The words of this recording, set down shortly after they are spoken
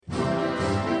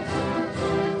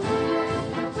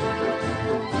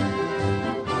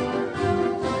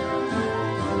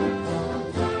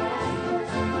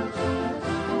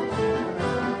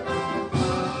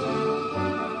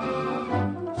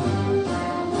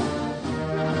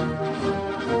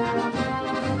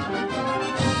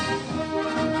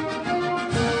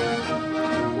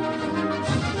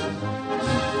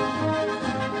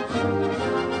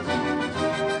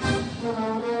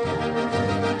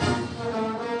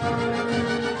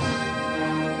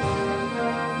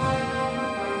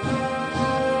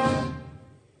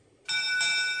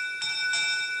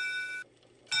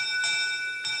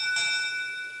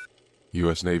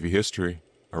U.S. Navy history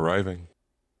arriving.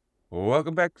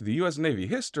 Welcome back to the U.S. Navy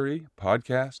History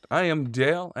Podcast. I am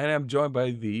Dale, and I'm joined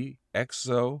by the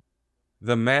XO,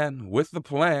 the man with the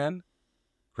plan,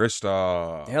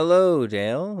 Christoph. Hello,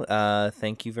 Dale.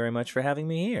 Thank you very much for having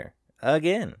me here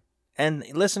again. And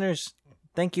listeners,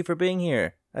 thank you for being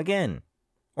here again,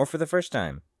 or for the first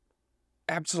time.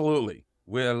 Absolutely.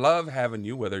 We love having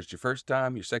you, whether it's your first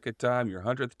time, your second time, your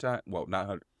 100th time. Well, not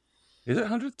 100. Is it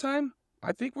 100th time?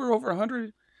 I think we're over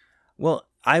 100. Well,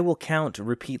 I will count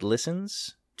repeat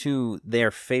listens to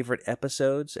their favorite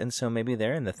episodes, and so maybe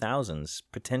they're in the thousands,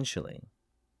 potentially.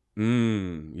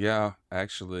 Yeah,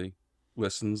 actually,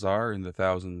 listens are in the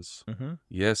thousands. Mm-hmm.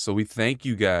 Yes, so we thank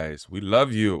you guys. We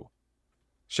love you.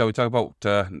 Shall we talk about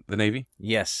the Navy?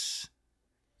 Yes.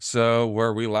 So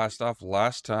where we last off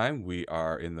last time, we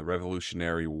are in the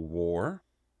Revolutionary War,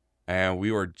 and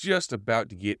we were just about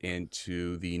to get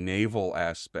into the naval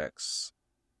aspects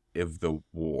of the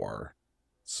war.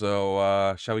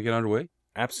 So shall we get underway?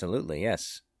 Absolutely,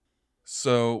 yes.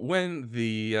 So when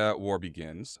the war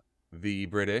begins, the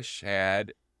British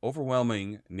had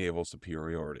overwhelming naval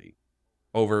superiority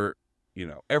over,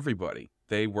 everybody.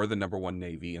 They were the number one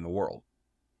navy in the world,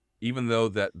 even though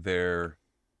that their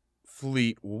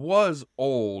fleet was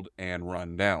old and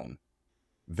run down.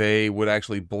 They would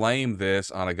actually blame this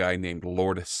on a guy named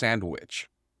Lord Sandwich.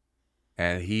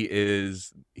 And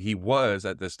he was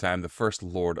at this time the first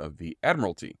Lord of the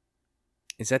Admiralty.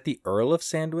 Is that the Earl of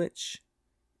Sandwich?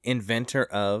 Inventor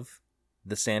of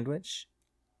the sandwich?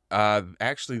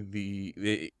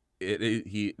 Actually,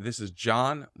 this is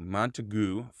John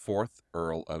Montagu, 4th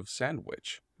Earl of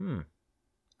Sandwich.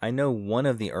 I know one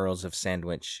of the Earls of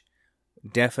Sandwich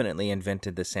definitely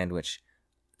invented the sandwich,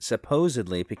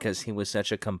 supposedly because he was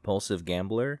such a compulsive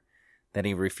gambler that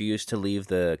he refused to leave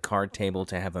the card table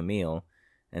to have a meal,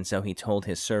 and so he told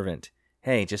his servant,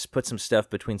 hey, just put some stuff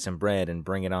between some bread and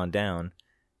bring it on down,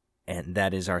 and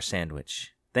that is our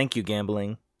sandwich. Thank you,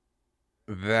 gambling.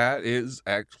 That is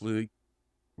actually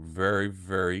very,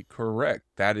 very correct.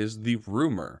 That is the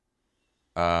rumor.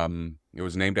 It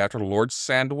was named after Lord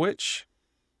Sandwich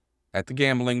at the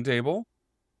gambling table.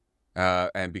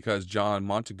 And because John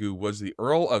Montagu was the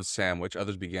Earl of Sandwich,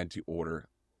 others began to order,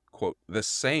 quote, the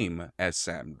same as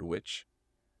Sandwich.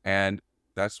 And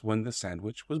that's when the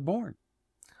sandwich was born.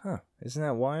 Huh, isn't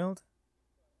that wild?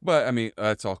 But, I mean,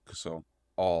 that's also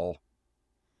all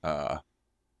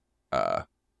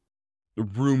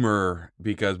rumor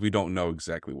because we don't know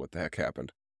exactly what the heck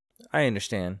happened. I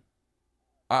understand.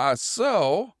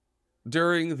 So,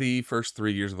 during the first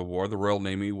 3 years of the war, the Royal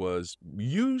Navy was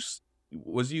used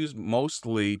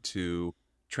mostly to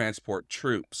transport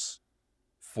troops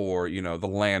for, the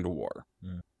land war.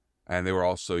 And they were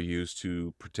also used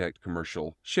to protect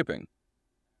commercial shipping.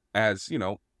 As,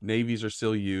 navies are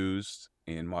still used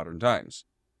in modern times.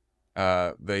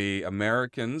 The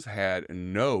Americans had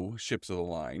no ships of the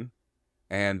line,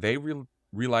 and they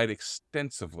relied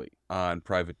extensively on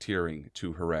privateering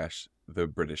to harass the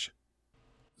British.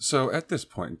 So at this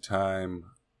point in time,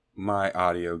 my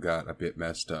audio got a bit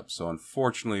messed up, so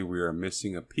unfortunately we are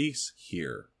missing a piece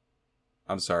here.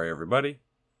 I'm sorry, everybody.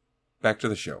 Back to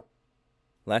the show.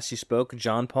 Last you spoke,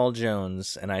 John Paul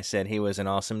Jones, and I said he was an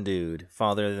awesome dude,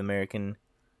 father of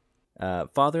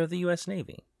the U.S.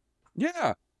 Navy.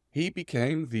 Yeah, he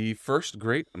became the first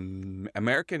great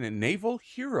American naval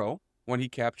hero when he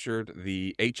captured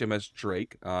the HMS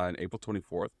Drake on April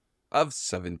 24th of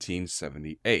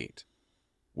 1778.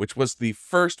 Which was the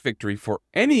first victory for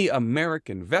any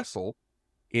American vessel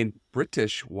in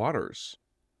British waters.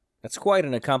 That's quite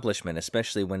an accomplishment,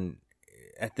 especially when,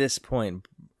 at this point,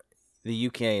 the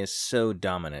UK is so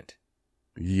dominant.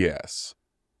 Yes.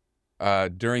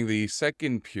 During the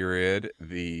second period,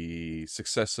 the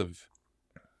successive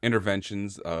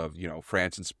interventions of,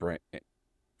 France and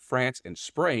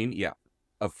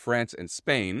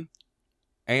Spain,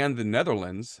 and the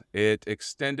Netherlands, it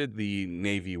extended the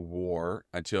Navy war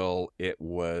until it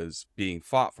was being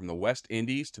fought from the West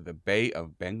Indies to the Bay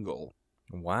of Bengal.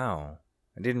 Wow.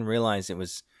 I didn't realize it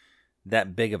was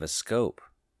that big of a scope.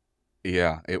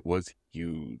 Yeah, it was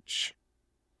huge.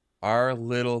 Our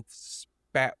little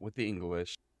spat with the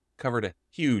English covered a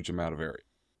huge amount of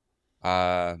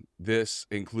area. This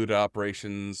included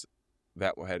operations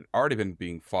that had already been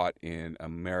being fought in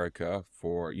America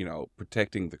for,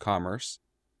 protecting the commerce,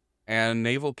 and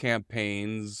naval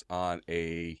campaigns on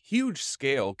a huge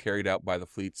scale carried out by the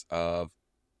fleets of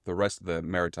the rest of the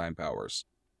maritime powers.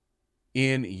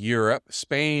 In Europe,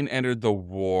 Spain entered the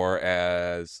war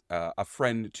as a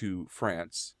friend to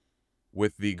France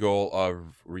with the goal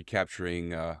of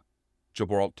recapturing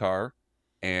Gibraltar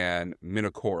and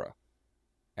Minocora.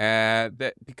 and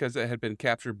that because it had been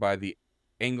captured by the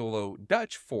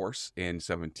Anglo-Dutch force in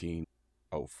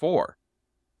 1704.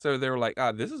 So they were like,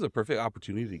 this is a perfect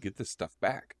opportunity to get this stuff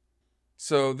back.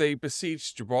 So they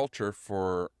besieged Gibraltar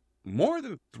for more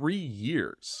than 3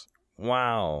 years.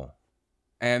 Wow.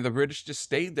 And the British just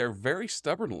stayed there very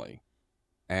stubbornly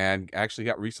and actually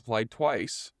got resupplied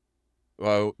twice.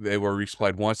 Well, they were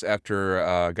resupplied once after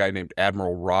a guy named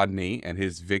Admiral Rodney and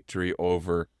his victory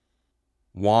over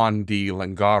Juan de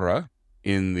Langara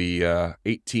in the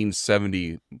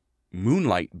 1870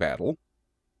 Moonlight Battle.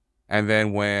 And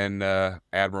then when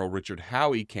Admiral Richard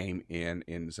Howey came in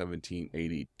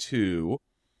 1782,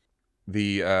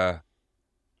 the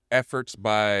efforts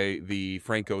by the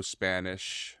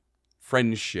Franco-Spanish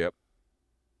friendship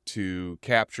to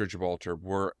capture Gibraltar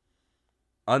were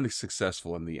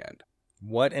unsuccessful in the end.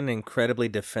 What an incredibly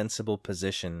defensible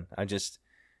position.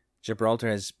 Gibraltar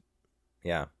has,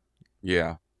 yeah.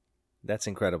 Yeah. That's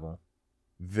incredible.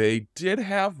 They did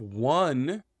have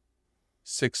one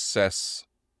success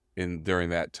during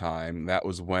that time. That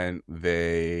was when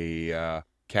they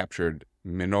captured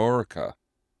Minorca,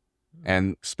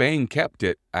 and Spain kept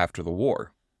it after the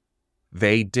war.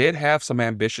 They did have some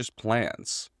ambitious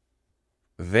plans.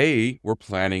 They were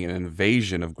planning an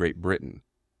invasion of Great Britain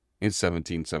in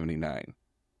 1779.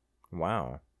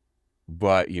 Wow.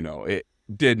 But, it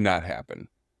did not happen.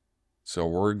 So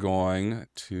we're going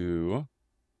to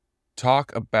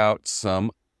talk about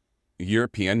some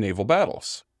European naval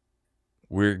battles.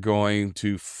 We're going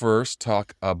to first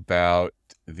talk about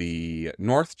the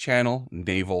North Channel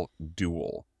Naval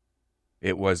Duel.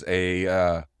 It was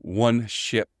a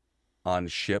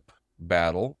one-ship-on-ship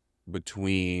battle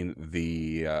between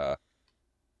the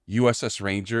USS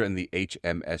Ranger and the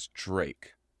HMS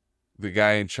Drake. The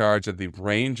guy in charge of the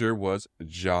Ranger was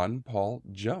John Paul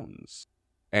Jones.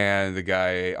 And the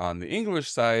guy on the English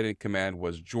side in command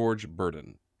was George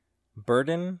Burden.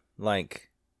 Burden? Like,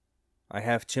 I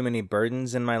have too many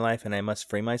burdens in my life and I must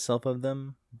free myself of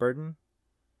them? Burden?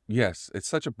 Yes, it's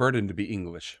such a burden to be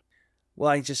English. Well,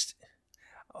 I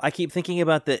keep thinking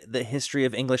about the history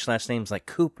of English last names like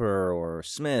Cooper or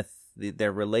Smith.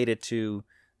 They're related to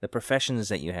the professions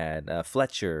that you had.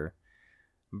 Fletcher.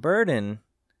 Burden,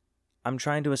 I'm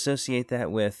trying to associate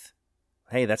that with,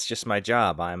 hey, that's just my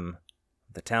job. I'm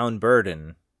the town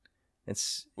burden.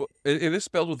 Well, it is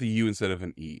spelled with a U instead of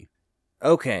an E.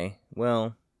 Okay,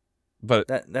 well, but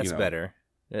that's better.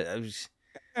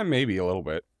 Maybe a little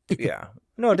bit. Yeah.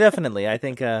 No, definitely. I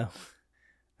think I'd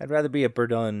rather be a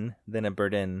Burdon than a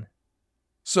Burden.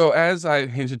 So as I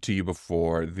hinted to you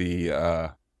before,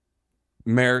 the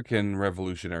American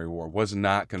Revolutionary War was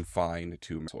not confined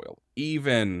to soil.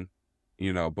 Even,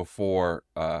 before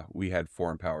we had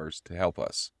foreign powers to help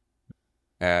us.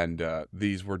 And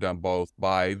these were done both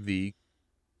by the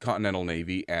Continental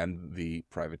Navy and the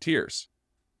privateers.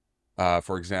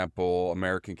 For example,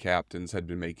 American captains had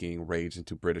been making raids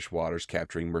into British waters,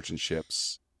 capturing merchant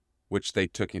ships, which they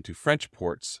took into French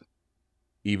ports.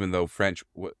 Even though France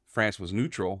was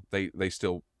neutral, they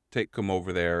still take them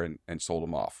over there and sold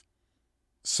them off.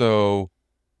 So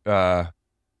the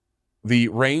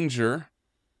Ranger,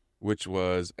 which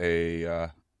was a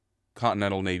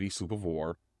Continental Navy sloop of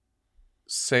war,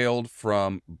 sailed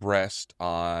from Brest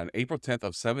on April 10th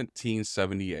of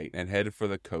 1778 and headed for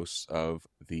the coasts of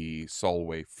the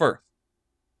Solway Firth.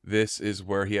 This is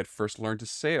where he had first learned to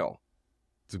sail,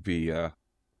 to be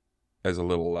as a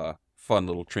little fun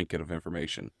little trinket of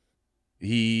information.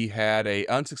 He had an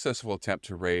unsuccessful attempt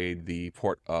to raid the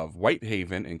port of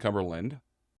Whitehaven in Cumberland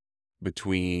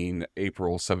between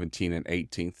April 17th and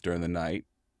 18th during the night,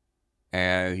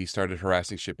 and he started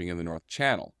harassing shipping in the North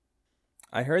Channel.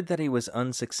 I heard that he was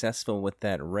unsuccessful with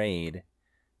that raid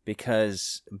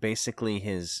because basically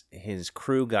his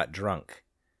crew got drunk.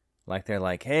 Like they're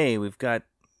like, hey,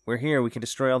 we're here, we can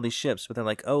destroy all these ships. But they're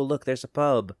like, oh, look, there's a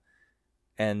pub.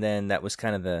 And then that was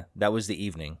that was the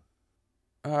evening.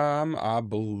 I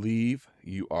believe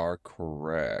you are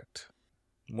correct.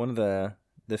 One of the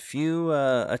few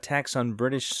attacks on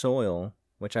British soil,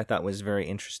 which I thought was very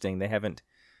interesting.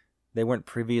 They weren't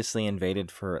previously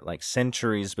invaded for like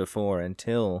centuries before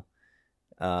until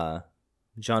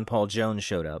John Paul Jones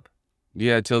showed up.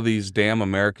 Yeah, until these damn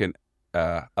American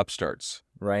upstarts.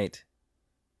 Right.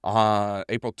 On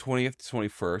April 20th to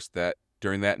 21st,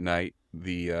 during that night,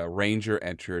 the Ranger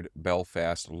entered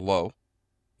Belfast Lough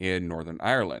in Northern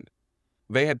Ireland.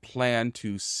 They had planned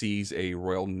to seize a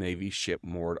Royal Navy ship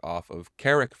moored off of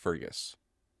Carrickfergus,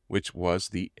 which was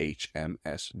the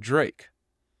HMS Drake.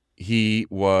 He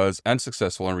was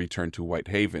unsuccessful and returned to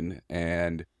Whitehaven,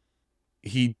 and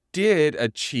he did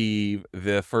achieve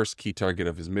the first key target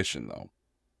of his mission, though.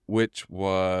 which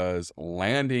was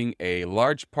landing a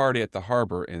large party at the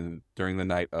harbor during the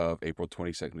night of April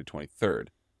 22nd to 23rd,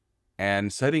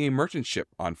 and setting a merchant ship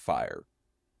on fire.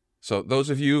 So those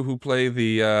of you who play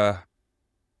the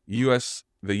U.S.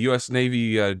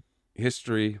 Navy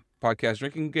history podcast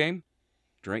drinking game,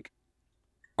 drink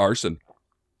arson.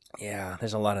 Yeah,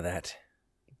 there's a lot of that.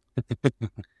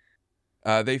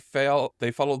 They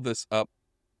followed this up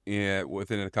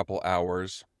within a couple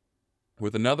hours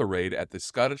with another raid at the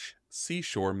Scottish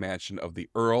seashore mansion of the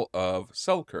Earl of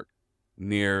Selkirk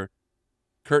near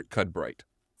Kirkcudbright.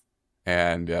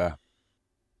 And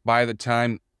by the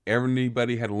time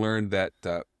everybody had learned that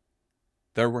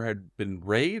there had been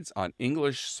raids on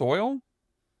English soil,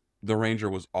 the Ranger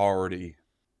was already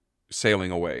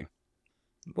sailing away.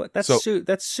 What?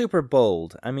 That's super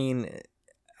bold. I mean,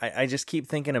 I just keep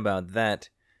thinking about that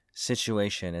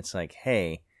situation. It's like,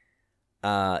 hey,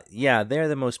 yeah, they're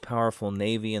the most powerful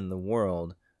navy in the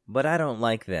world, but I don't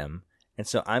like them, and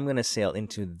so I'm going to sail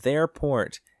into their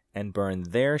port and burn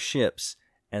their ships,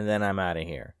 and then I'm out of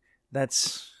here.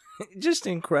 That's just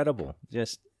incredible.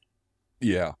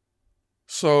 Yeah.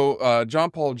 So John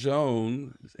Paul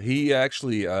Jones, he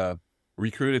actually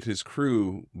recruited his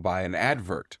crew by an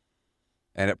advert,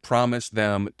 and it promised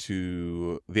them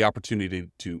the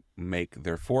opportunity to make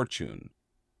their fortune,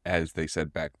 as they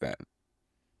said back then,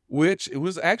 which it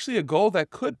was actually a goal that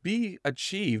could be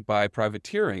achieved by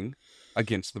privateering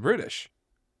against the British,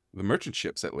 the merchant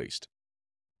ships at least.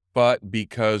 But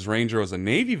because Ranger was a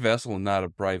Navy vessel and not a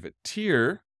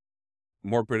privateer,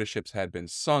 more British ships had been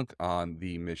sunk on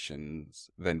the missions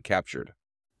than captured.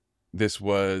 This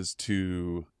was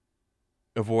to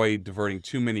avoid diverting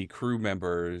too many crew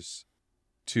members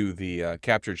to the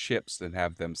captured ships and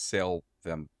have them sail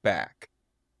them back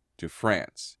to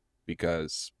France,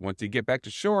 because once they get back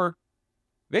to shore,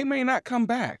 they may not come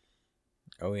back.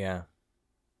 Oh, yeah.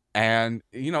 And,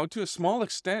 to a small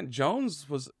extent, Jones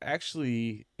was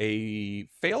actually a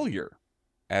failure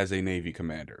as a Navy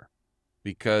commander,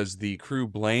 because the crew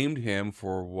blamed him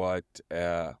for what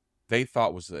they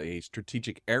thought was a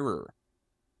strategic error,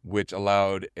 which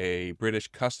allowed a British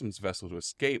customs vessel to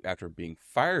escape after being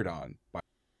fired on.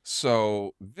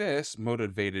 So this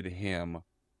motivated him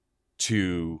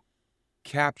to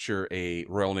capture a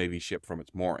Royal Navy ship from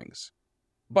its moorings.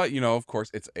 But, of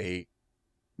course, it's a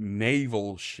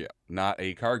naval ship, not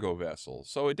a cargo vessel.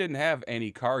 So it didn't have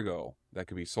any cargo that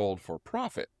could be sold for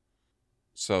profit.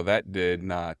 So that did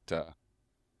not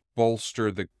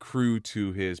bolster the crew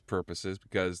to his purposes,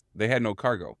 because they had no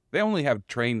cargo. They only have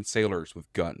trained sailors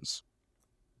with guns.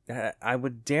 I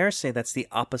would dare say that's the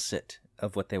opposite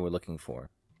of what they were looking for.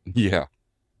 Yeah.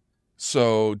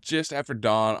 So just after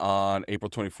dawn on April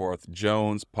 24th,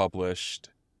 Jones published...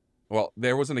 Well,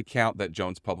 there was an account that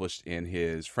Jones published in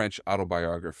his French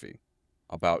autobiography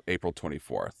about April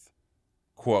 24th.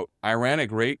 Quote, "I ran a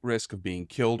great risk of being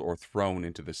killed or thrown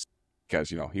into the sea," because,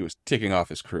 he was ticking off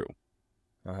his crew.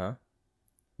 Uh-huh.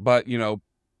 But,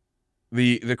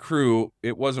 the crew,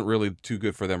 it wasn't really too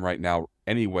good for them right now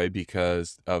anyway,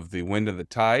 because of the wind and the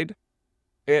tide.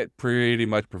 It pretty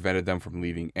much prevented them from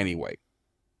leaving anyway.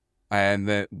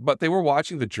 But they were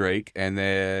watching the Drake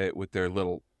with their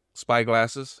little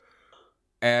spyglasses.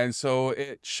 And so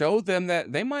it showed them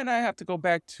that they might not have to go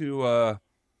back to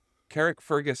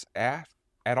Carrickfergus at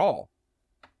all,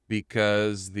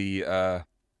 because the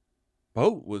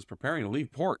boat was preparing to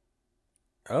leave port.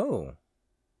 Oh.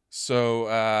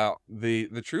 So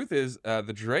the truth is,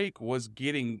 the Drake was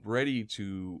getting ready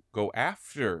to go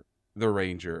after the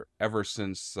Ranger ever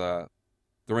since the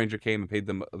Ranger came and paid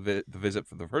them the visit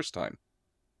for the first time.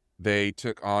 They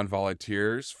took on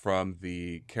volunteers from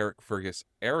the Carrickfergus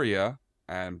area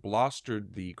and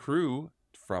blustered the crew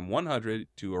from 100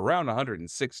 to around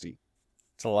 160.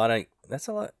 That's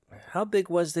a lot. How big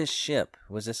was this ship?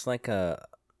 Was this like a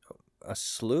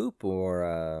sloop or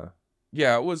a...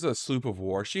 Yeah, it was a sloop of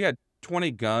war. She had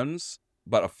 20 guns,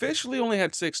 but officially only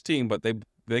had 16, but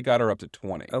they got her up to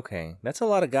 20. Okay, that's a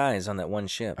lot of guys on that one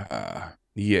ship.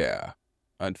 Yeah.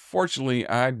 Unfortunately,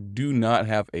 I do not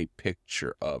have a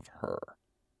picture of her.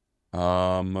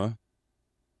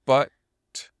 But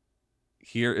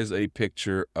here is a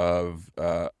picture of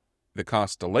the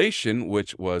Constellation,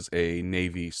 which was a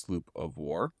Navy sloop of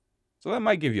war. So that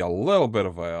might give you a little bit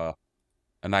of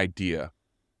an idea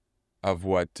of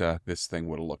what this thing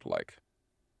would have looked like.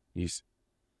 It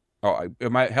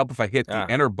might help if I hit the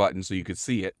enter button so you could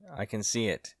see it. I can see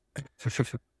it.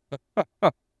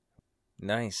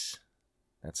 Nice.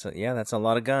 That's a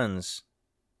lot of guns.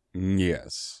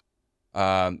 Yes.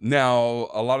 Now,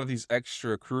 a lot of these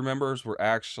extra crew members were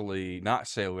actually not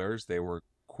sailors. They were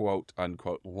quote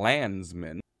unquote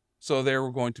landsmen. So they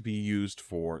were going to be used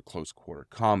for close quarter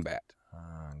combat.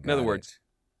 In other words,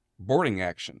 boarding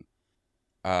action.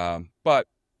 But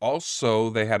also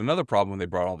they had another problem when they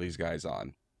brought all these guys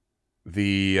on.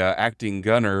 The acting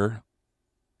gunner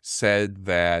said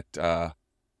that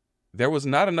there was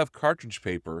not enough cartridge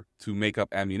paper to make up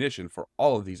ammunition for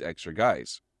all of these extra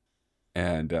guys.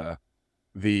 And a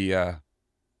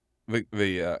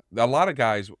lot of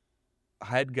guys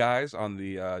on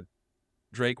the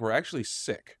Drake were actually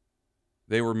sick.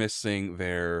 They were missing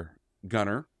their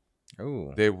gunner.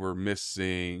 Oh. They were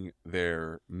missing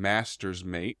their master's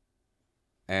mate.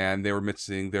 And they were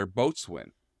missing their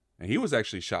boatswain. And he was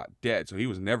actually shot dead, so he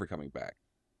was never coming back.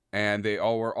 And they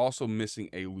all were also missing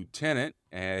a lieutenant,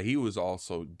 and he was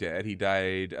also dead. He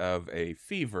died of a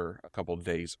fever a couple of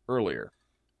days earlier.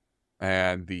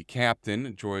 And the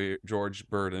captain, George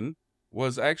Burden,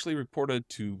 was actually reported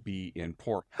to be in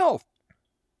poor health.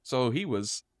 So he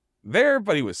was there,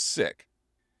 but he was sick.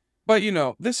 But,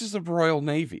 this is the Royal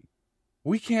Navy.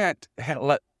 We can't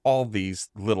let all these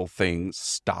little things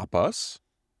stop us.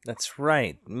 That's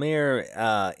right. Mere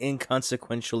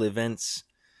inconsequential events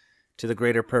to the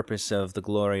greater purpose of the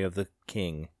glory of the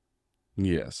king.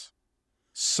 Yes.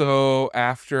 So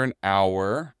after an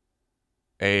hour,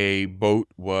 a boat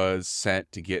was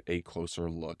sent to get a closer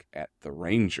look at the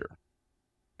Ranger.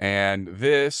 And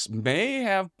this may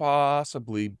have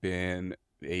possibly been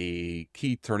a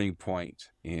key turning point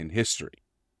in history.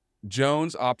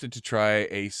 Jones opted to try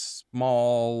a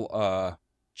small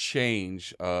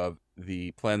change of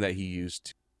the plan that he used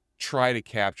to try to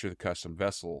capture the custom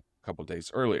vessel a couple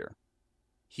days earlier.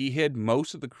 He hid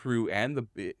most of the crew and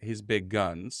his big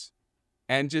guns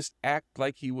and just act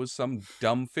like he was some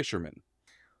dumb fisherman.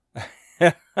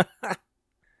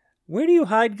 Where do you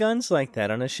hide guns like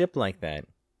that on a ship like that?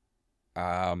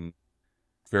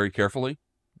 Very carefully.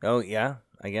 Oh, yeah,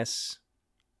 I guess.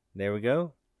 There we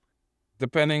go.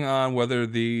 Depending on whether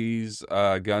these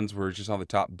guns were just on the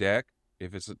top deck,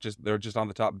 if they're just on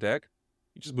the top deck,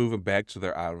 you just move them back so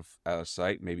they're out of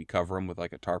sight. Maybe cover them with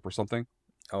like a tarp or something.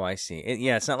 Oh, I see.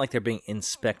 It's not like they're being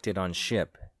inspected on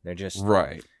ship. They're just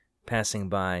passing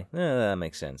by. That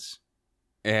makes sense.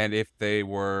 And if they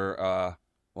were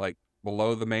like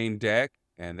below the main deck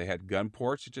and they had gun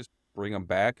ports, you just bring them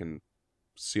back and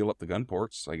seal up the gun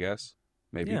ports, I guess.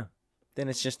 Maybe. Yeah. Then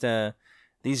it's just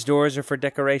these doors are for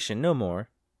decoration, no more.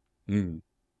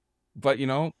 But,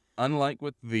 unlike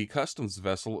with the customs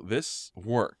vessel, this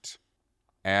worked.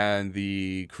 And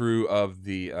the crew of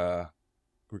the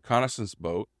reconnaissance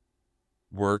boat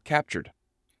were captured.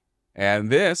 And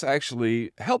this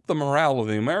actually helped the morale of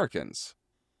the Americans.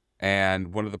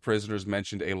 And one of the prisoners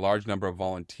mentioned a large number of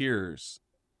volunteers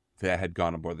that had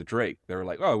gone aboard the Drake. They were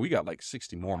like, oh, we got like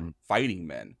 60 more fighting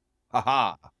men.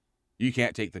 Ha! You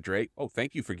can't take the Drake. Oh,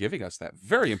 thank you for giving us that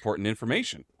very important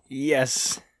information.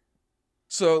 Yes.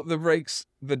 So the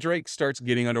Drake starts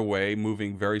getting underway,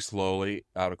 moving very slowly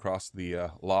out across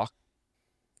the loch.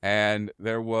 And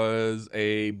there was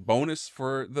a bonus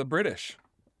for the British.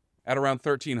 At around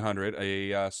 1300,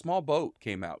 a small boat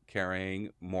came out carrying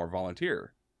more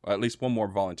volunteer. At least one more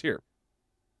volunteer.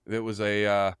 It was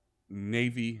a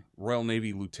Royal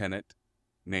Navy lieutenant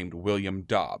named William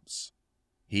Dobbs.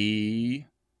 He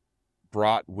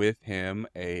brought with him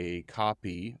a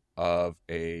copy of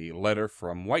a letter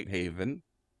from Whitehaven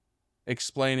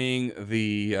explaining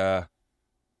the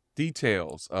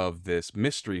details of this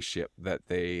mystery ship that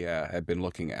they had been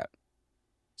looking at.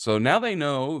 So now they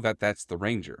know that that's the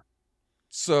Ranger.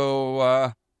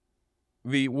 So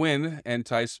the wind and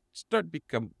tides start to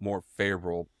become more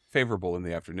favorable in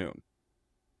the afternoon.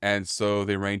 And so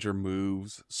the Ranger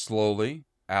moves slowly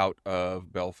out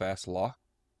of Belfast Loch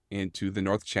into the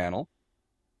North Channel.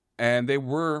 And they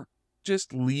were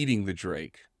just leading the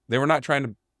Drake. They were not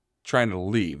trying to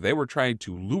leave. They were trying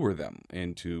to lure them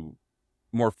into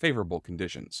more favorable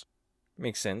conditions.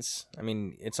 Makes sense. I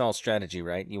mean, it's all strategy,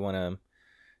 right? You want to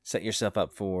set yourself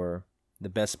up for the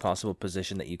best possible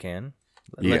position that you can.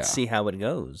 Let's see how it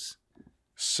goes.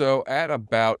 So at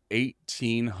about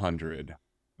 1800,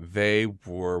 they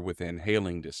were within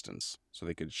hailing distance, so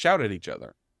they could shout at each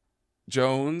other.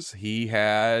 Jones, he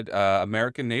had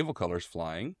American naval colors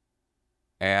flying,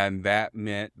 and that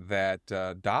meant that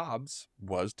Dobbs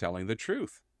was telling the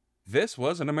truth. This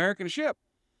was an American ship.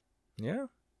 Yeah.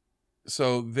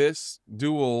 So this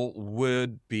duel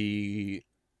would be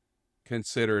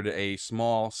considered a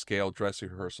small-scale dress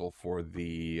rehearsal for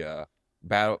the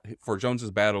battle, for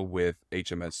Jones's battle with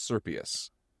HMS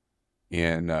Serpius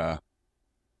in the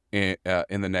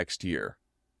next year.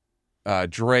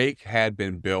 Drake had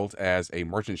been built as a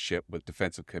merchant ship with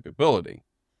defensive capability,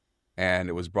 and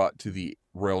it was brought to the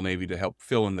Royal Navy to help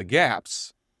fill in the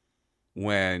gaps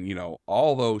when,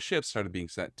 all those ships started being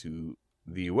sent to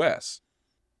the U.S.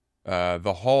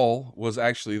 The hull was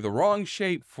actually the wrong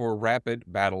shape for rapid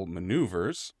battle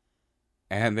maneuvers,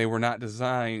 and the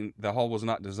hull was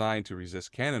not designed to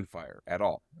resist cannon fire at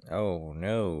all. Oh,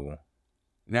 no.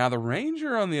 Now, the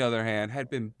Ranger, on the other hand, had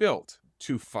been built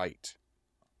to fight,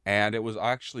 and it was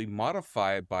actually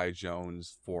modified by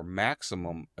Jones for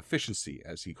maximum efficiency,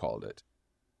 as he called it.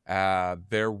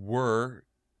 There were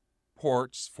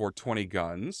ports for 20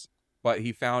 guns, but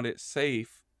he found it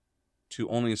safe to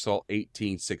only assault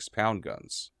 18 6-pound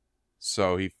guns.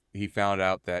 So he found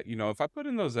out that, if I put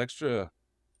in those extra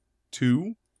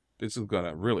 2, this is going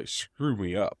to really screw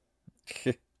me up.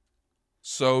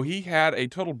 So he had a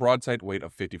total broadside weight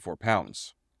of 54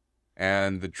 pounds.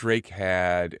 And the Drake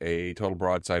had a total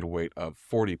broadside weight of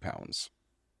 40 pounds.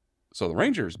 So the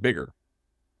Ranger is bigger.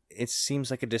 It seems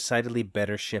like a decidedly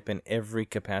better ship in every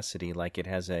capacity. Like it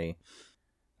has a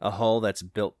hull that's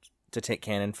built to take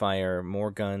cannon fire,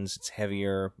 more guns, it's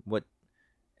heavier. What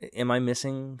am I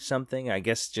missing something? I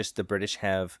guess just the British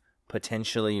have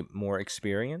potentially more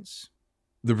experience.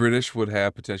 The British would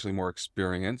have potentially more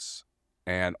experience,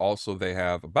 and also they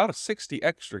have about 60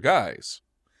 extra guys.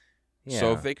 Yeah.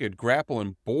 So if they could grapple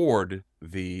and board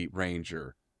the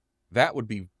Ranger, that would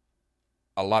be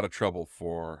a lot of trouble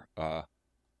for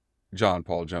John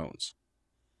Paul Jones.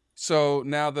 So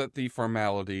now that the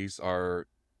formalities are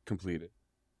completed,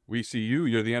 we see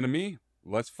you're the enemy,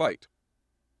 let's fight.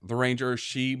 The Ranger,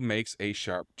 she makes a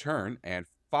sharp turn and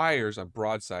fires a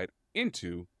broadside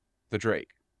into the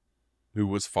Drake, who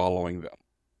was following them.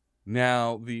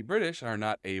 Now, the British are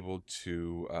not able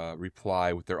to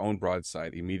reply with their own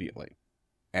broadside immediately.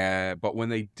 But when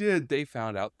they did, they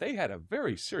found out they had a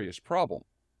very serious problem.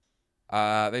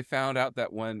 They found out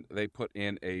that when they put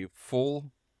in a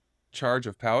full charge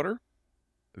of powder,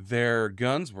 their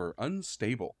guns were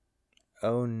unstable.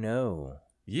 Oh, no.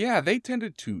 Yeah, they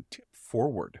tended to tip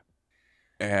forward.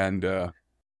 And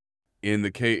in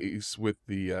the case with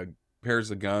the pairs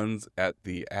of guns at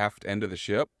the aft end of the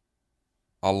ship,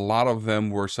 a lot of them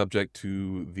were subject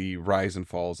to the rise and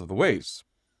falls of the waves,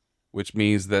 which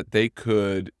means that they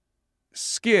could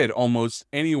skid almost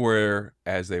anywhere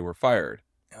as they were fired.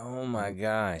 Oh my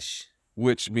gosh.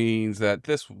 Which means that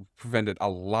this prevented a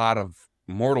lot of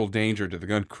mortal danger to the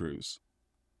gun crews.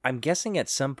 I'm guessing at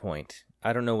some point,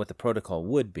 I don't know what the protocol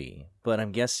would be, but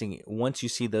I'm guessing once you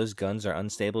see those guns are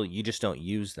unstable, you just don't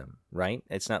use them, right?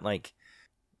 It's not like,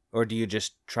 or do you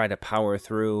just try to power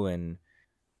through and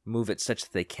move it such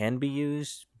that they can be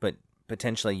used, but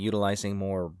potentially utilizing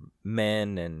more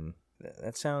men? And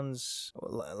that sounds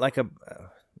like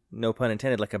no pun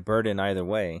intended, like a burden either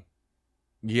way.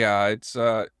 Yeah, it's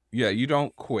you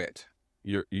don't quit.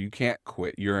 You can't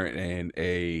quit. You're in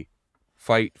a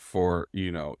fight for,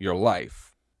 your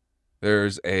life.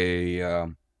 There's a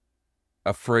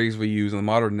phrase we use in the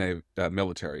modern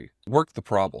military: work the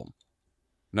problem.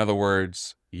 In other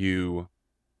words, you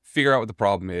figure out what the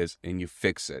problem is and you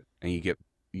fix it, and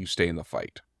you stay in the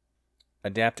fight.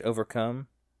 Adapt, overcome.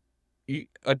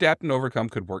 Adapt and overcome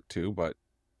could work too, but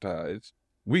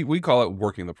we call it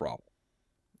working the problem.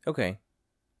 Okay.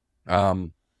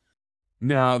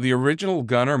 Now the original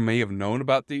gunner may have known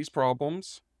about these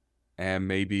problems, and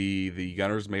maybe the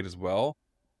gunners made as well,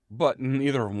 but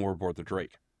neither of them were aboard the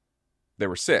Drake. They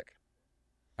were sick.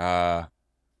 One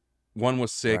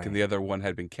was sick, right, and the other one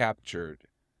had been captured.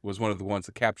 Was one of the ones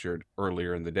that captured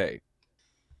earlier in the day.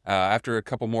 After a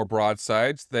couple more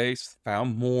broadsides, they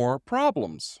found more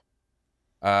problems.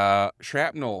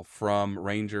 Shrapnel from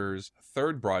Ranger's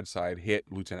third broadside hit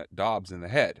Lieutenant Dobbs in the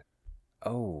head,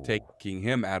 taking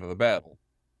him out of the battle.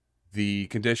 The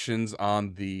conditions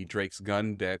on the Drake's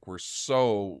gun deck were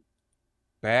so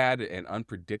bad and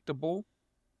unpredictable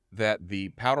that the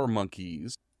powder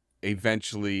monkeys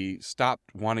eventually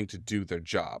stopped wanting to do their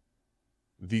job.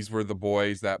 These were the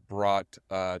boys that brought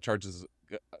charges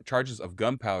of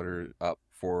gunpowder up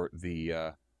for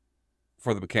the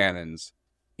Buchanans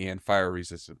in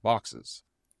fire-resistant boxes.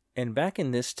 And back in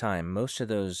this time, most of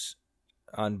those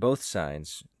on both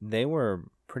sides, they were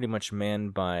pretty much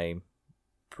manned by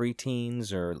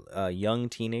preteens or young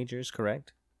teenagers,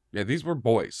 correct? Yeah, these were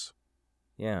boys.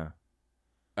 Yeah.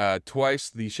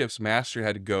 Twice the ship's master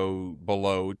had to go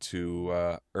below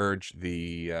to urge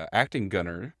the acting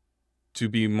gunner to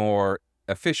be more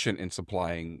efficient in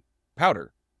supplying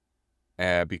powder,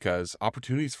 because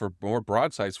opportunities for more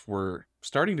broadsides were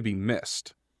starting to be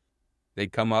missed.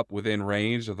 They'd come up within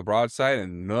range of the broadside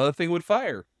and nothing would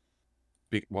fire.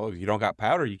 Well, if you don't got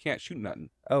powder, you can't shoot nothing.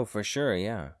 Oh, for sure,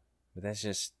 yeah. But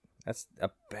that's a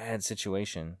bad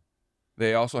situation.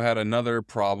 They also had another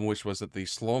problem, which was that the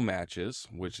slow matches,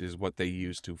 which is what they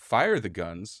used to fire the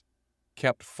guns,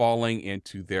 kept falling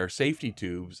into their safety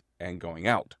tubes and going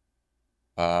out.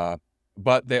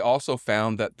 But they also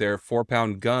found that their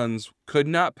 4-pound guns could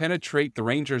not penetrate the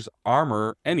Rangers'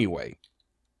 armor anyway.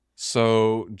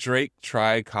 So Drake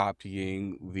tried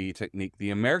copying the technique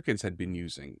the Americans had been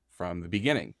using from the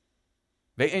beginning.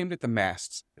 They aimed at the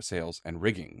masts, sails, and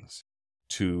riggings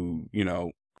to,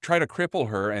 try to cripple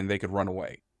her and they could run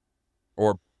away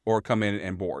or come in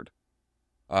and board.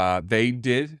 They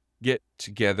did get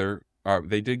together, or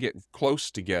they did get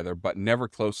close together, but never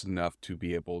close enough to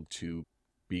be able to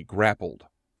be grappled.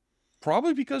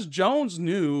 Probably because Jones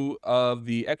knew of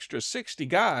the extra 60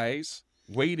 guys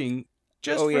waiting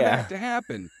just for that to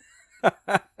happen.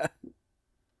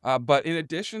 But in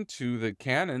addition to the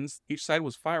cannons, each side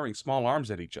was firing small arms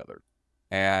at each other.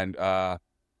 And,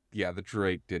 the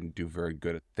Drake didn't do very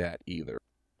good at that either.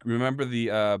 Remember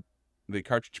the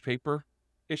cartridge paper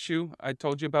issue I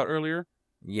told you about earlier?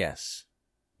 Yes.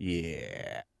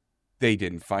 Yeah. They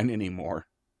didn't find any more.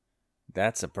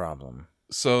 That's a problem.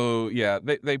 So,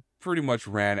 they pretty much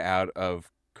ran out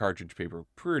of cartridge paper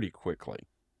pretty quickly.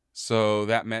 So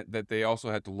that meant that they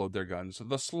also had to load their guns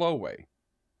the slow way,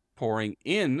 pouring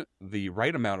in the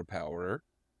right amount of powder,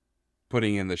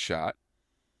 putting in the shot,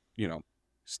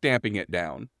 stamping it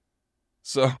down.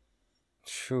 So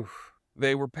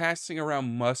they were passing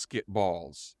around musket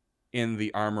balls in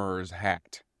the armorer's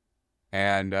hat.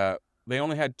 And they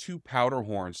only had 2 powder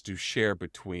horns to share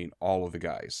between all of the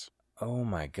guys. Oh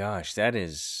my gosh, that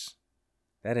is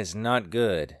not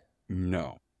good.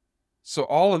 No. So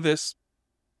all of this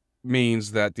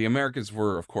means that the Americans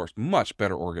were, of course, much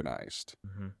better organized.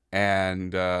 Mm-hmm.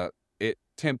 And it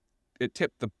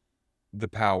tipped the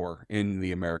power in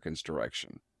the Americans'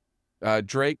 direction.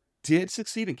 Drake did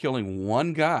succeed in killing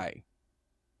one guy.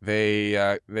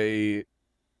 They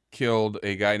killed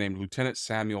a guy named Lieutenant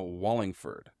Samuel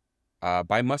Wallingford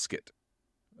by musket.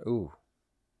 Ooh.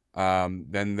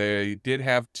 Then they did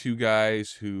have 2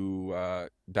 guys who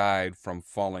died from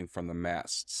falling from the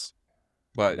masts.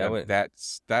 But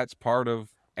that's part of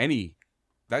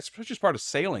that's just part of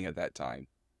sailing at that time.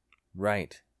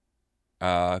 Right.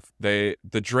 The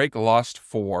Drake lost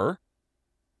 4.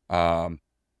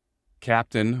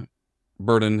 Captain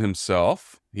Burden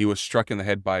himself, he was struck in the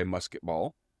head by a musket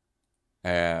ball.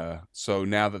 So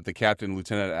now that the captain and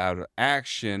lieutenant are out of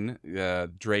action,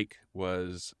 Drake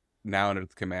was now under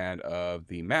the command of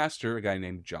the master, a guy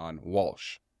named John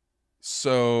Walsh.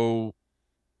 So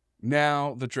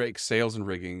now the Drake's sails and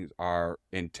rigging are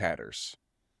in tatters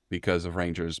because of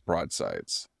Rangers'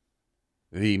 broadsides.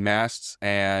 The masts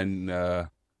and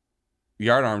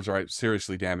yard arms are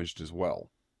seriously damaged as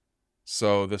well.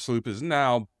 So the sloop is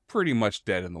now pretty much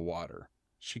dead in the water.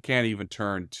 She can't even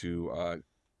turn to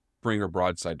bring her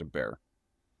broadside to bear.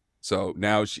 So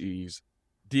now she's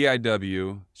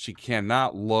DIW. She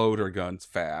cannot load her guns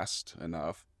fast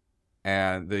enough.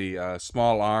 And the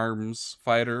small arms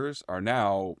fighters are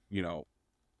now,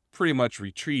 pretty much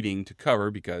retreating to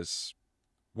cover because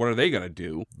what are they going to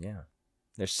do? Yeah.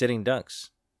 They're sitting ducks.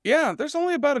 Yeah, there's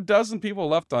only about a dozen people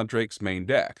left on Drake's main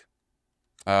deck.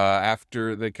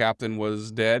 After the captain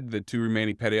was dead, the 2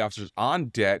 remaining petty officers on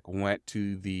deck went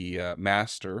to the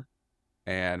master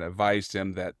and advised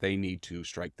him that they need to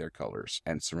strike their colors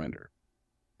and surrender.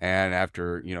 And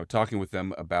after, talking with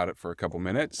them about it for a couple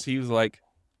minutes, he was like,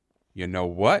 you know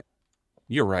what?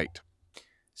 You're right.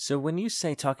 So when you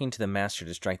say talking to the master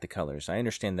to strike the colors, I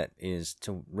understand that is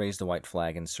to raise the white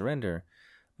flag and surrender.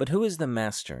 But who is the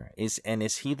master? Is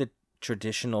he the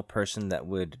traditional person that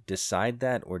would decide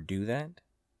that or do that?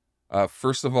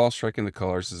 First of all, striking the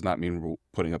colors does not mean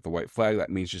putting up the white flag. That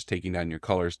means just taking down your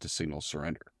colors to signal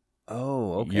surrender.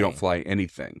 Oh, okay. You don't fly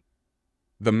anything.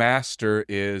 The master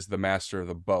is the master of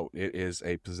the boat. It is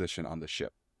a position on the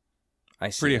ship. I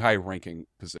see. Pretty high-ranking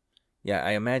position. Yeah,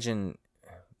 I imagine.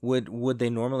 Would they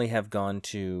normally have gone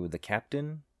to the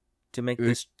captain to make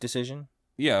this decision?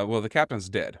 Yeah, well, the captain's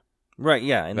dead. Right,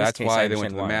 yeah. In That's this case, why I they went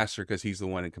to the why. master, because he's the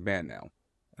one in command now.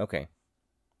 Okay.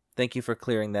 Thank you for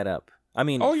clearing that up. I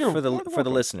mean, for the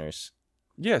listeners.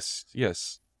 Yes.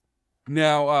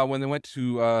 Now, when they went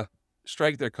to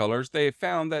strike their colors, they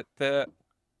found that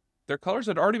their colors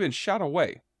had already been shot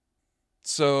away.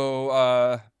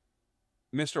 So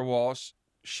Mr. Walsh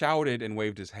shouted and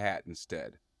waved his hat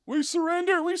instead. We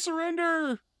surrender! We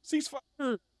surrender!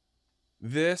 Ceasefire!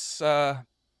 This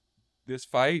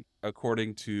fight,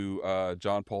 according to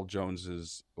John Paul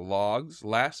Jones's logs,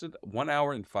 lasted 1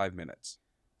 hour and 5 minutes.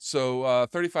 So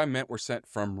 35 men were sent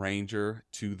from Ranger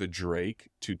to the Drake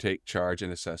to take charge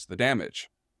and assess the damage.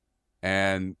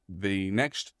 And the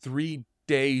next 3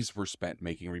 days were spent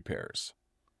making repairs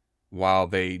while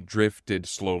they drifted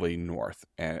slowly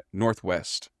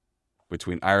northwest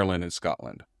between Ireland and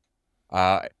Scotland.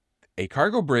 A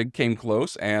cargo brig came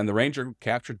close, and the Ranger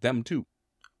captured them too.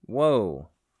 Whoa.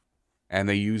 And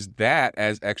they used that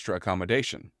as extra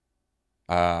accommodation.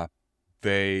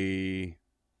 They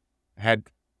had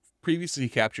previously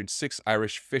captured 6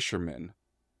 Irish fishermen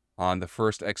on the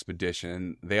first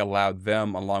expedition. They allowed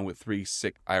them, along with 3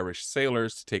 sick Irish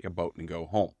sailors, to take a boat and go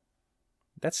home.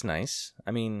 That's nice.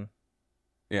 I mean...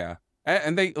 Yeah.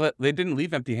 And they didn't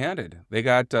leave empty-handed. They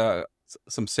got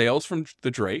some sails from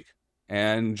the Drake,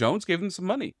 and Jones gave them some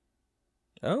money.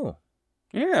 Oh.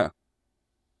 Yeah.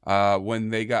 When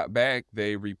they got back,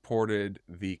 they reported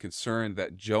the concern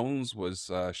that Jones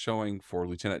was showing for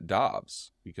Lieutenant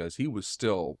Dobbs because he was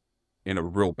still in a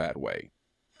real bad way.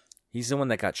 He's the one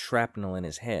that got shrapnel in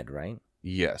his head, right?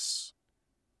 Yes.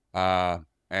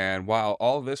 And while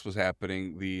all this was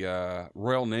happening, the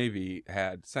Royal Navy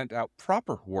had sent out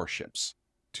proper warships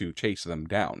to chase them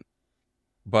down.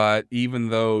 But even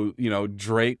though,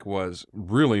 Drake was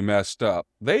really messed up,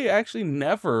 they actually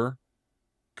never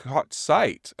caught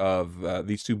sight of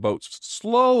these 2 boats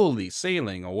slowly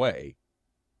sailing away.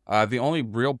 The only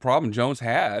real problem Jones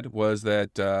had was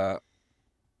that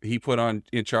he put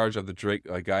in charge of the Drake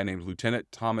a guy named Lieutenant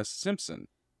Thomas Simpson.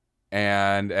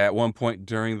 And at one point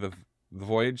during the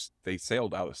voyage, they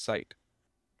sailed out of sight.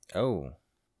 Oh.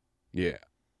 Yeah.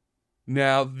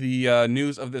 Now, the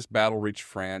news of this battle reached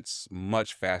France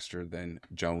much faster than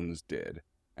Jones did,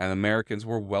 and the Americans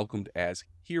were welcomed as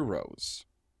heroes.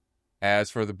 As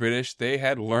for the British, they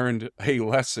had learned a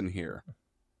lesson here.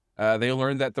 They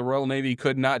learned that the Royal Navy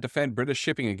could not defend British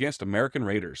shipping against American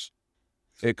raiders.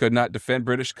 It could not defend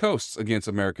British coasts against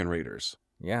American raiders.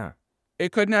 Yeah.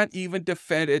 It could not even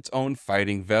defend its own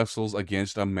fighting vessels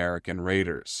against American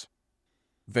raiders.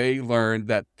 They learned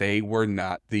that they were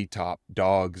not the top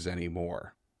dogs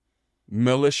anymore.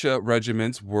 Militia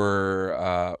regiments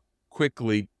were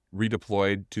quickly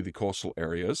redeployed to the coastal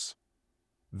areas.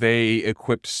 They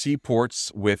equipped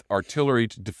seaports with artillery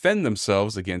to defend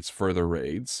themselves against further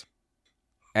raids.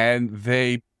 And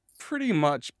they pretty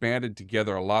much banded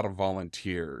together a lot of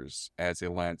volunteers as a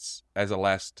last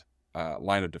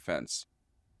line of defense.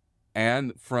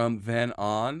 And from then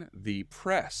on, the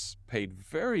press paid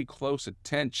very close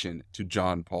attention to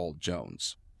John Paul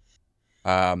Jones.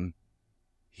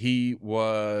 He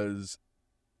was,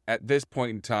 at this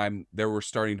point in time, there were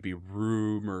starting to be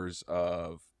rumors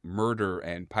of murder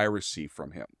and piracy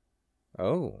from him.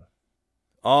 Oh.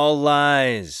 All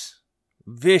lies.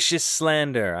 Vicious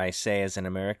slander, I say as an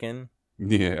American.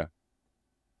 Yeah.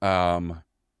 And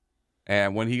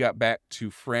when he got back to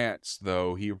France,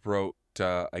 though, he wrote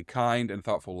a kind and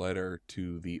thoughtful letter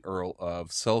to the Earl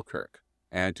of Selkirk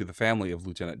and to the family of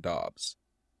Lieutenant Dobbs,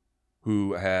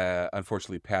 who had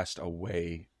unfortunately passed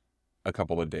away a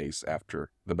couple of days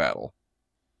after the battle.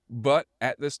 But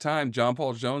at this time, John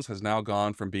Paul Jones has now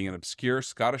gone from being an obscure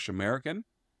Scottish American,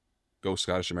 go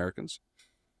Scottish Americans,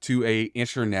 to a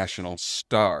international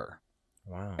star.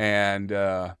 Wow.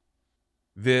 And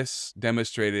this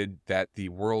demonstrated that the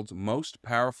world's most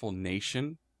powerful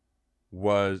nation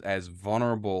was as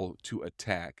vulnerable to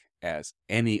attack as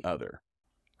any other.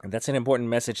 And that's an important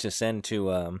message to send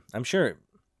to, I'm sure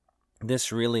this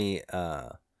really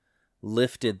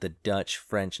lifted the Dutch,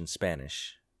 French, and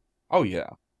Spanish. Oh, yeah.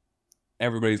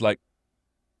 Everybody's like,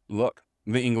 look,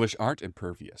 the English aren't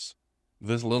impervious.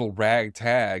 This little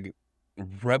ragtag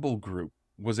rebel group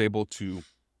was able to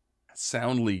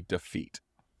soundly defeat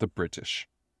the British.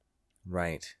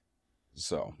 Right.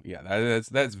 So, yeah,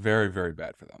 that's very, very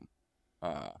bad for them.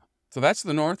 So that's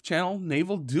the North Channel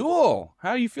Naval Duel. How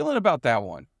are you feeling about that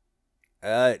one?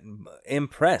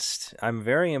 Impressed. I'm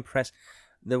very impressed.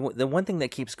 The one thing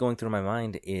that keeps going through my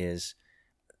mind is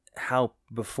how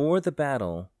before the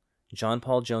battle, John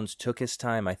Paul Jones took his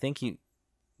time. I think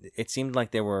it seemed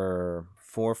like there were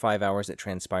 4 or 5 hours that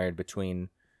transpired between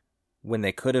when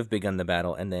they could have begun the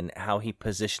battle and then how he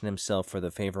positioned himself for the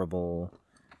favorable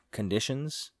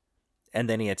conditions, and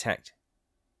then he attacked.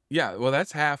 Yeah, well,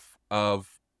 that's half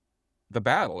of the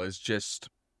battle is just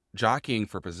jockeying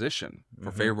for position,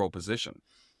 for favorable position.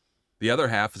 The other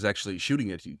half is actually shooting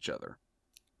at each other.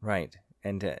 Right.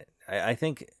 And I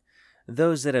think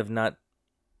those that have not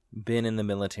been in the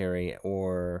military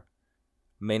or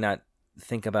may not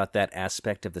think about that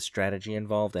aspect of the strategy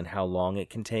involved and how long it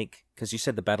can take, because you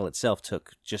said the battle itself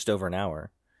took just over an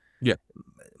hour. Yeah.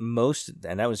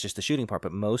 And that was just the shooting part,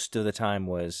 but most of the time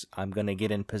was, I'm going to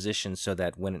get in position so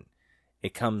that when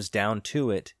it comes down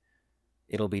to it,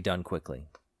 it'll be done quickly.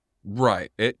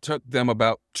 Right. It took them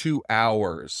about 2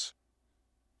 hours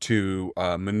to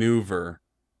maneuver,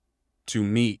 to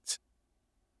meet,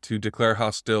 to declare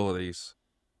hostilities,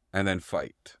 and then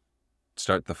fight.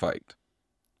 Start the fight.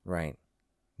 Right.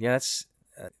 Yeah, it's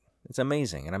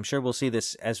amazing, and I'm sure we'll see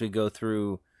this as we go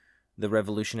through the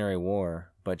Revolutionary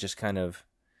War. But just kind of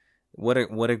what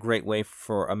a great way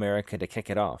for America to kick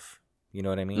it off. You know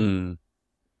what I mean? Mm.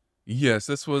 Yes,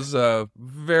 this was a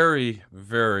very,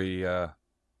 very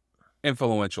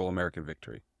influential American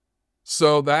victory.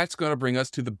 So that's going to bring us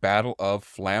to the Battle of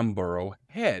Flamborough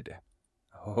Head.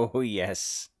 Oh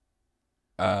yes.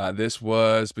 This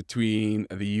was between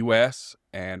the U.S.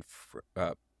 and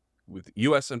with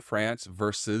U.S. and France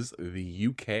versus the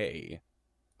U.K.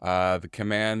 The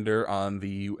commander on the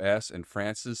U.S. and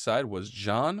France's side was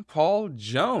John Paul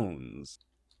Jones,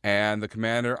 and the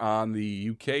commander on the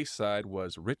U.K. side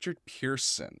was Richard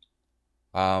Pearson.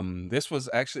 This was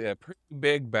actually a pretty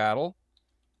big battle.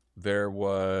 There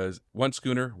was one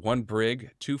schooner, one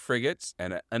brig, two frigates,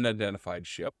 and an unidentified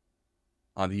ship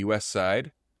on the U.S.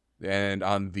 side. And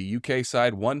on the UK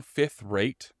side, one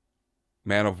fifth-rate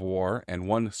man of war and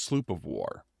one sloop of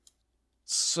war.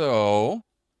 So,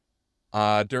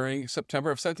 during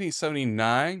September of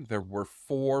 1779, there were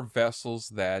 4 vessels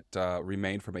that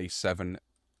remained from a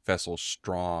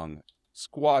 7-vessel-strong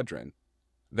squadron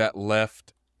that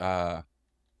left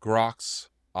Groix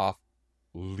off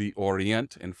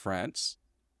L'Orient in France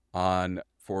on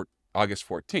August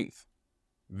 14th.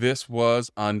 This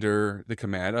was under the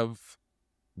command of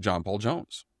John Paul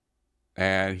Jones,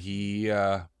 and he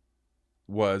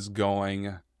was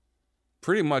going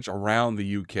pretty much around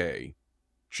the UK,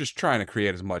 just trying to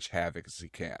create as much havoc as he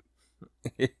can.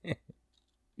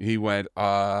 He went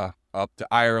up to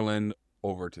Ireland,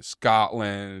 over to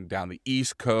Scotland, down the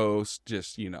East Coast,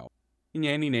 just,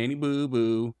 nanny nanny boo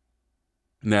boo.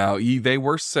 Now, they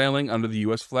were sailing under the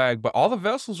U.S. flag, but all the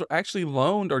vessels are actually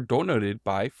loaned or donated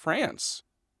by France.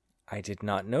 I did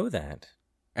not know that.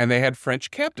 And they had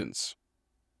French captains,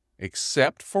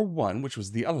 except for one, which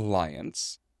was the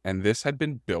Alliance, and this had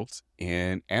been built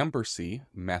in Amberley,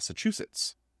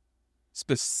 Massachusetts,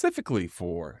 specifically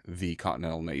for the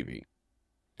Continental Navy.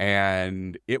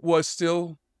 And it was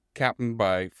still captained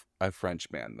by a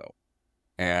Frenchman, though.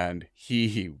 And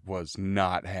he was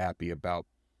not happy about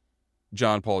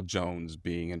John Paul Jones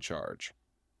being in charge.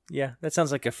 Yeah, that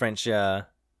sounds like a French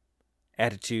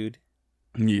attitude.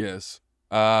 Yes.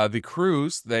 The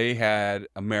crews, they had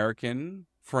American,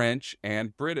 French,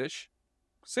 and British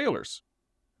sailors.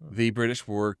 The British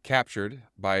were captured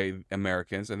by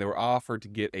Americans, and they were offered to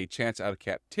get a chance out of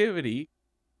captivity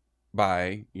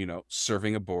by,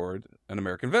 serving aboard an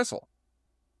American vessel.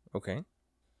 Okay.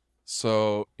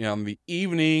 So, on the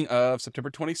evening of September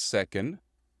 22nd,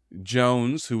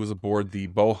 Jones, who was aboard the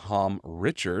Bohum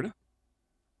Richard,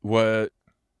 was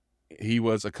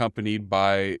accompanied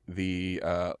by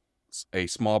a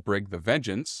small brig, the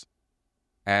Vengeance,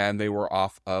 and they were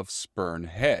off of Spurn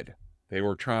Head. They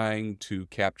were trying to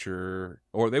capture,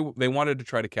 or they wanted to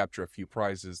try to capture a few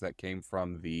prizes that came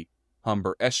from the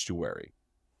Humber estuary.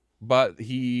 But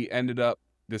he ended up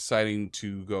deciding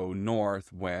to go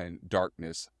north when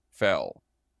darkness fell,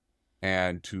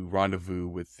 and to rendezvous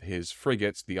with his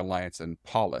frigates, the Alliance and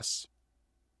Pallas,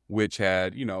 which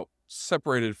had,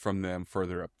 separated from them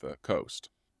further up the coast.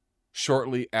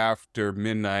 Shortly after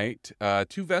midnight,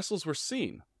 2 vessels were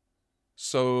seen.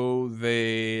 So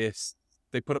they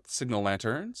put up the signal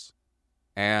lanterns,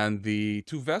 and the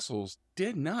 2 vessels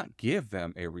did not give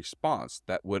them a response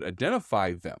that would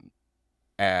identify them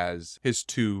as his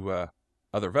 2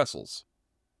 other vessels.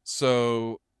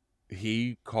 So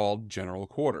he called general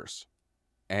quarters.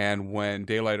 And when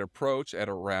daylight approached at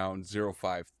around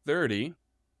 05:30,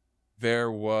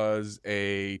 there was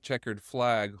a checkered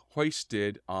flag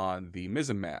hoisted on the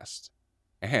mizzenmast.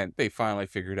 And they finally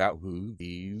figured out who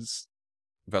these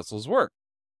vessels were.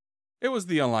 It was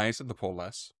the Alliance and the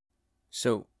Pallas.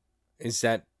 So,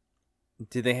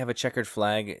 do they have a checkered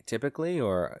flag typically,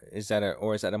 or is that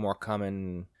a more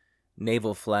common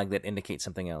naval flag that indicates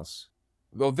something else?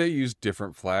 Though they use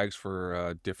different flags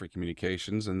for different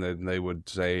communications, and then they would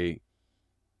say,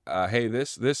 hey,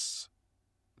 this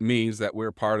means that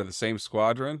we're part of the same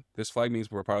squadron. This flag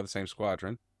means we're part of the same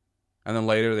squadron. And then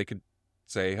later they could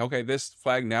say, okay, this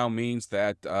flag now means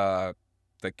that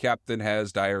the captain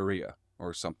has diarrhea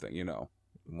or something,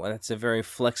 Well, that's a very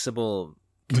flexible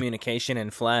communication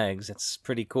in flags. It's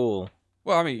pretty cool.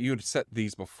 Well, I mean, you'd set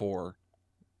these before,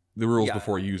 the rules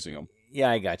before using them. Yeah,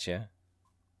 I gotcha.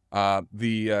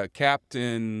 The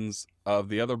captains of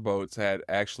the other boats had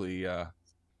actually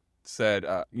said,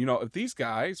 if these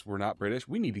guys were not British,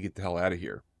 we need to get the hell out of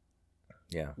here.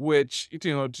 Yeah. which,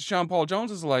 to John Paul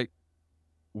Jones is like,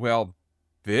 well,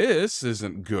 this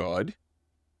isn't good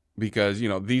because,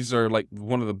 these are like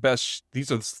one of the best,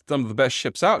 these are some of the best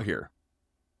ships out here.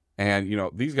 And,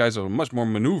 these guys are much more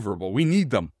maneuverable. We need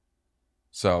them.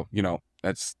 So,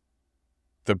 that's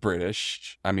the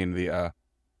British. I mean,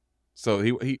 so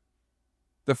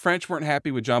the French weren't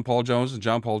happy with John Paul Jones, and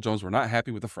John Paul Jones were not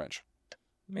happy with the French.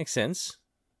 Makes sense.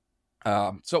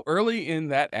 So early in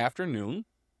that afternoon,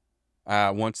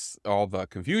 once all the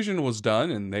confusion was done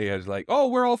and they had like, oh,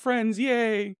 we're all friends,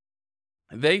 yay,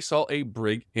 they saw a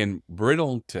brig in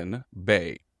Bridleton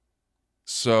Bay.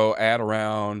 So at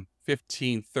around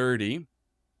 1530,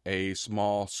 a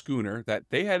small schooner that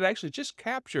they had actually just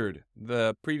captured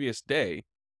the previous day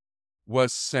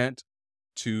was sent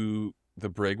to the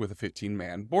brig with a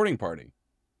 15-man boarding party.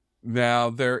 Now,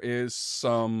 there is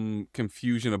some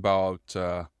confusion about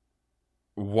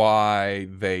why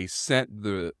they sent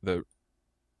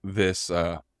this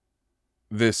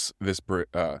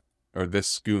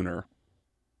schooner,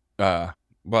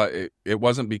 but it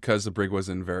wasn't because the brig was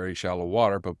in very shallow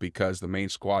water, but because the main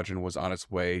squadron was on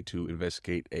its way to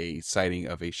investigate a sighting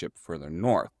of a ship further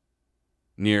north,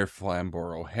 near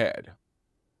Flamborough Head.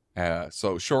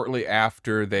 So shortly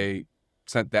after they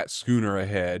sent that schooner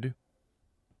ahead,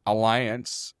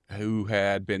 Alliance, who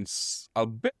had been a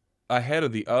bit ahead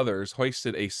of the others,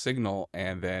 hoisted a signal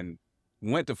and then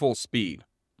went to full speed.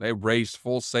 They raised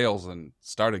full sails and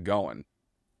started going.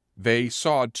 They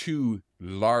saw two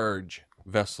large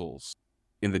vessels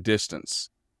in the distance.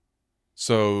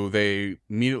 So they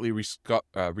immediately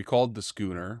recalled the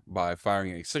schooner by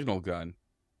firing a signal gun,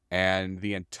 and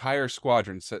the entire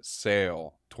squadron set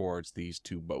sail towards these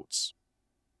two boats.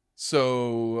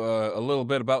 So a little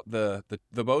bit about the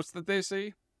boats that they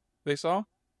saw.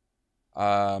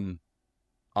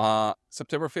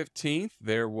 September 15th,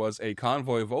 there was a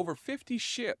convoy of over 50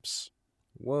 ships.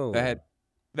 Whoa. That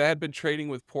had been trading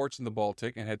with ports in the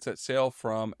Baltic and had set sail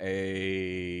from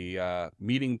a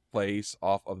meeting place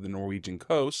off of the Norwegian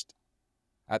coast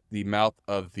at the mouth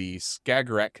of the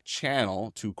Skagerrak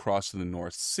Channel to cross to the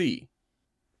North Sea.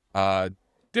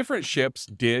 Different ships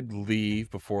did leave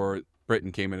before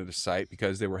Britain came into sight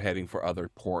because they were heading for other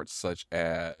ports such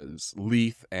as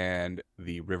Leith and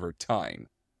the River Tyne.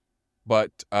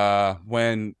 But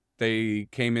when they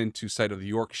came into sight of the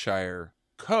Yorkshire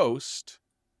coast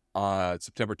on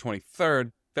September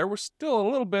 23rd, there were still a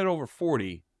little bit over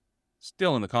 40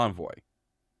 still in the convoy.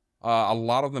 A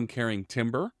lot of them carrying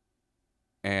timber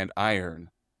and iron,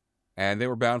 and they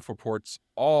were bound for ports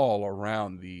all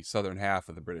around the southern half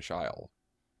of the British Isle.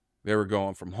 They were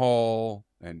going from Hull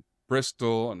and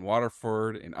Bristol and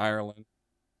Waterford in Ireland.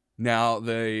 Now,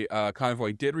 the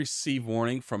convoy did receive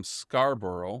warning from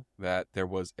Scarborough that there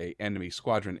was an enemy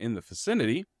squadron in the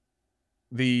vicinity.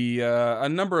 A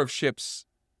number of ships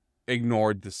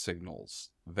ignored the signals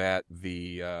that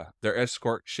their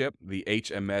escort ship, the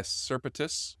HMS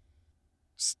Serpetus,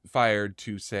 fired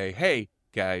to say, hey,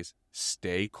 guys,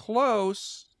 stay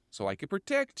close so I can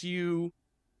protect you.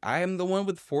 I am the one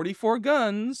with 44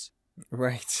 guns.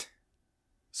 Right.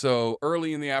 So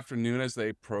early in the afternoon, as they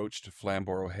approached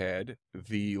Flamborough Head,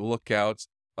 the lookouts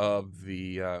of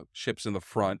the ships in the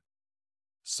front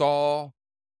saw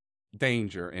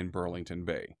danger in Burlington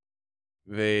Bay.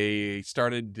 They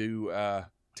started to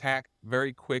tack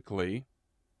very quickly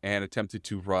and attempted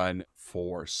to run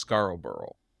for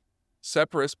Scarborough.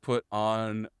 Seppers put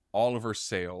on all of her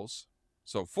sails,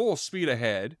 so full speed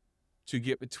ahead, to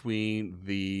get between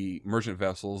the merchant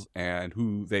vessels and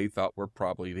who they thought were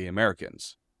probably the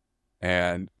Americans.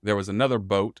 And there was another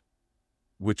boat,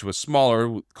 which was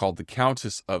smaller, called the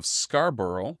Countess of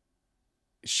Scarborough.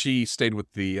 She stayed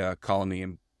with the colony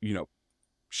and,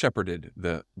 shepherded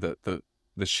the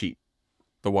sheep,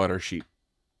 the water sheep.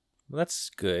 Well, that's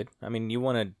good. I mean,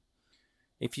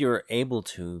 if you're able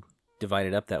to divide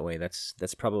it up that way,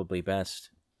 that's probably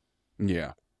best.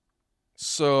 Yeah.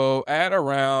 So at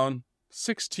around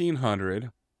 1600,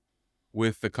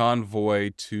 with the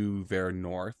convoy to their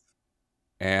north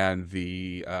and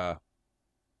the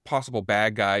possible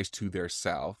bad guys to their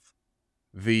south,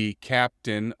 the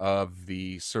captain of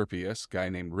the Serpius, guy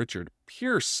named Richard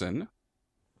Pearson,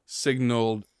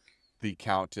 signaled the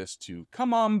Countess to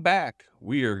come on back.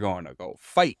 We are going to go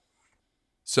fight.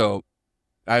 So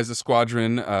as the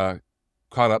squadron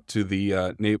caught up to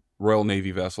the Royal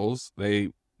Navy vessels, they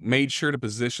made sure to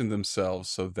position themselves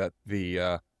so that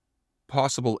the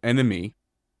possible enemy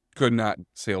could not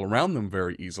sail around them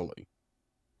very easily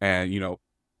and,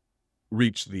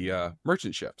 reach the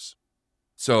merchant ships.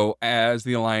 So as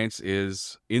the Alliance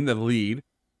is in the lead,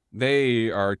 they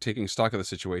are taking stock of the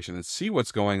situation and see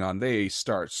what's going on, they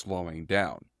start slowing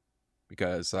down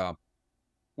because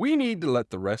we need to let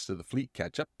the rest of the fleet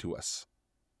catch up to us.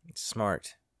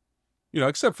 Smart.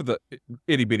 Except for the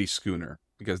itty bitty schooner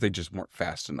because they just weren't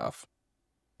fast enough.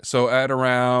 So at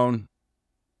around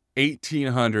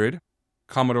 1800,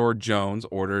 Commodore Jones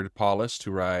ordered Paulus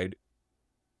to ride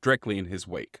directly in his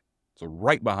wake. So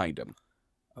right behind him.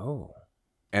 Oh.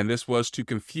 And this was to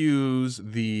confuse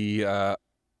the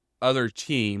other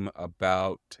team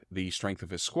about the strength of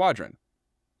his squadron.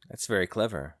 That's very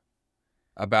clever.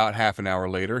 About half an hour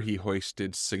later, he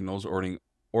hoisted signals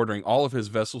ordering all of his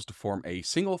vessels to form a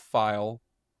single file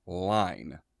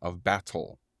line of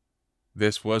battle.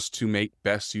 This was to make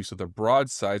best use of the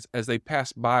broadsides as they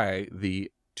passed by the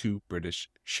two British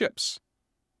ships.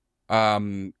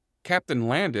 Captain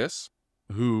Landis,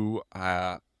 who,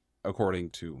 according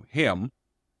to him,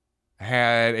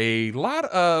 had a lot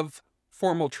of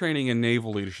formal training in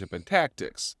naval leadership and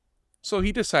tactics, so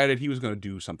he decided he was going to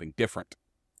do something different.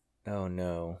 Oh,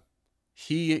 no.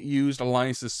 He used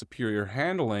Alliance's superior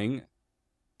handling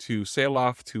to sail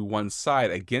off to one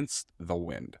side against the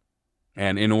wind.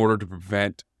 And in order to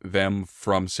prevent them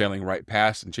from sailing right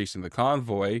past and chasing the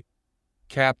convoy,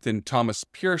 Captain Thomas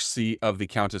Piercy of the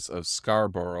Countess of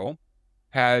Scarborough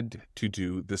had to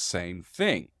do the same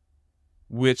thing,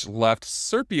 which left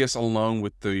Serpius alone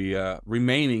with the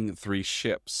remaining 3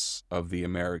 ships of the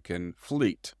American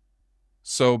fleet.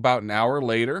 So about an hour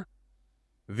later,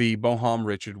 the Bohom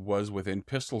Richard was within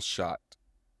pistol shot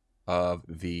of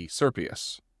the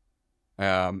Serpius.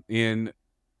 Now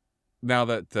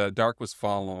that the dark was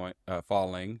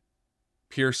falling,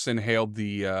 Pearson hailed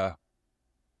the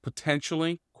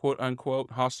potentially,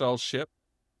 quote-unquote, hostile ship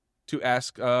to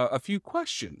ask a few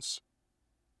questions.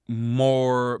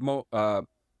 The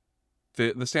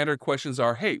standard questions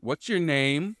are, hey, what's your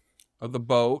name of the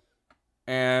boat?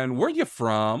 And where you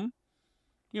from?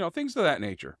 Things of that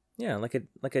nature. Yeah,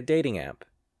 like a dating app.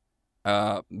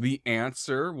 The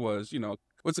answer was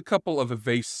a couple of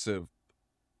evasive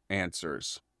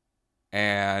answers.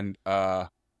 And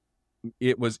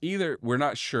it was either, we're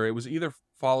not sure, it was either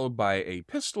followed by a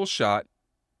pistol shot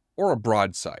or a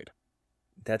broadside.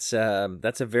 That's a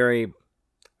very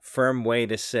firm way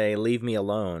to say, leave me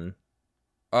alone.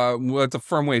 Well, it's a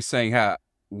firm way of saying,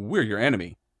 we're your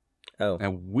enemy. Oh.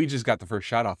 And we just got the first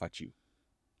shot off at you,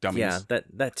 dummies. Yeah,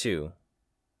 that too.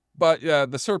 But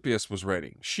the Serpius was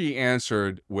ready. She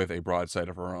answered with a broadside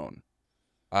of her own.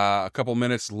 A couple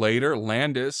minutes later,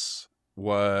 Landis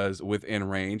was within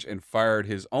range and fired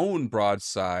his own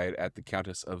broadside at the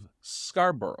Countess of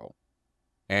Scarborough.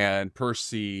 And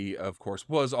Percy, of course,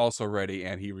 was also ready,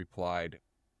 and he replied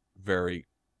very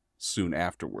soon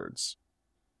afterwards.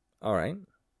 All right.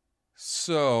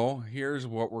 So here's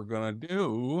what we're going to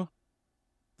do.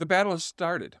 The battle has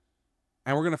started,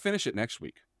 and we're going to finish it next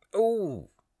week. Oh,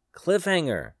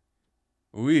 cliffhanger.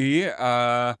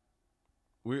 We're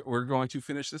going to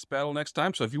finish this battle next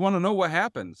time. So if you want to know what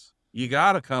happens, you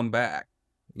got to come back.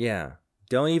 Yeah.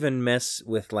 Don't even mess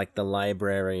with like the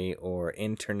library or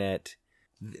internet.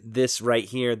 This right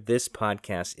here, this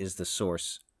podcast is the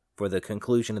source for the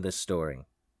conclusion of this story.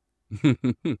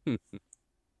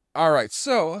 All right.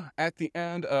 So at the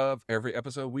end of every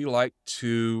episode, we like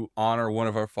to honor one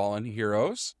of our fallen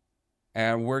heroes.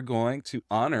 And we're going to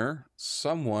honor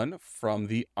someone from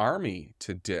the Army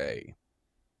today.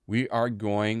 We are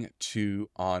going to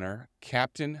honor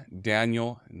Captain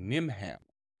Daniel Nimham.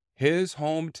 His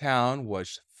hometown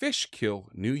was Fishkill,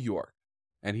 New York,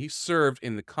 and he served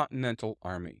in the Continental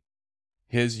Army.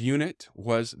 His unit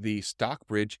was the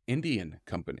Stockbridge Indian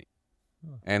Company,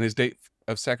 and his date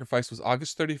of sacrifice was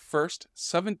August 31st,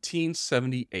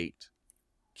 1778.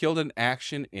 Killed in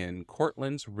action in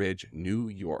Cortlands Ridge, New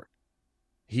York.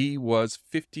 He was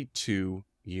 52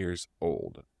 years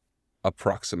old,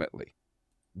 approximately.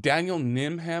 Daniel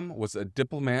Nimham was a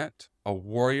diplomat, a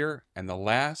warrior, and the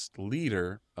last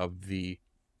leader of the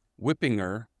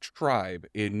Whippinger tribe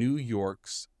in New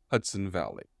York's Hudson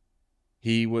Valley.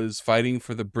 He was fighting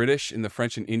for the British in the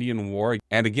French and Indian War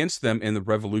and against them in the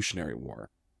Revolutionary War.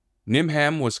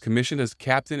 Nimham was commissioned as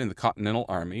captain in the Continental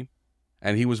Army,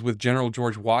 and he was with General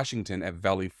George Washington at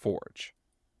Valley Forge,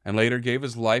 and later gave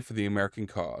his life for the American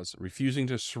cause, refusing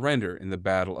to surrender in the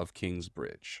Battle of King's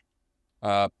Bridge.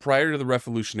 Prior to the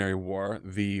Revolutionary War,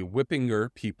 the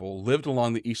Whippinger people lived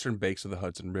along the eastern banks of the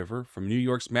Hudson River from New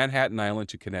York's Manhattan Island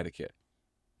to Connecticut.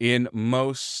 In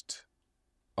most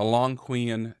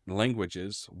Algonquian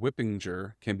languages,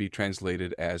 Whippinger can be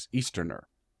translated as Easterner.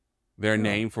 Their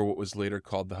name for what was later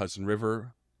called the Hudson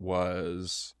River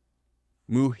was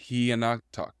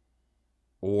Muhianatuck.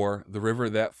 or the river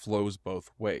that flows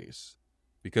both ways,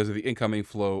 because of the incoming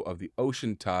flow of the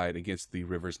ocean tide against the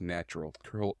river's natural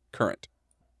current.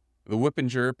 The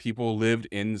Wappinger people lived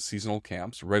in seasonal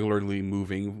camps, regularly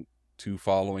moving to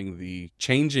following the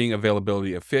changing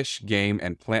availability of fish, game,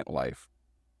 and plant life,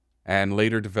 and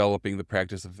later developing the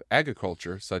practice of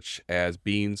agriculture, such as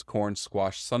beans, corn,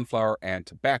 squash, sunflower, and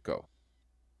tobacco.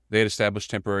 They had established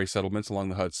temporary settlements along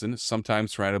the Hudson,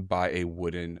 sometimes surrounded by a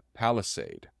wooden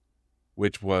palisade,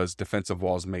 which was defensive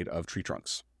walls made of tree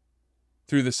trunks.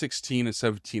 Through the 16 and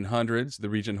 1700s, the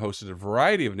region hosted a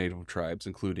variety of native tribes,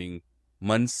 including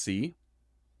Munsee,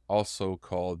 also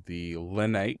called the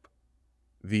Lenape,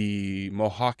 the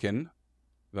Mohawk,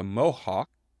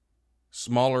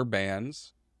 smaller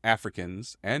bands,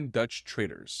 Africans, and Dutch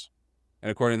traders.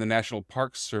 And according to the National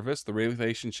Park Service, the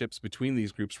relationships between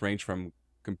these groups range from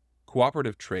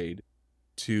cooperative trade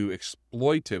to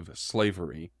exploitive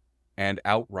slavery and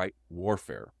outright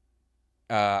warfare.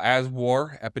 As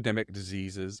war, epidemic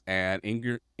diseases, and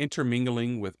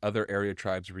intermingling with other area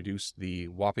tribes reduced the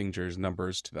Wappingers'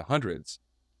 numbers to the hundreds,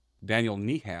 Daniel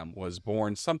Needham was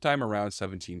born sometime around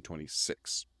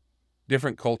 1726.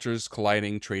 Different cultures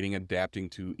colliding, trading, adapting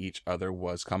to each other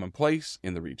was commonplace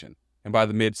in the region. And by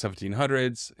the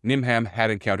mid-1700s, Needham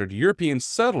had encountered European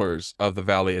settlers of the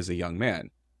valley as a young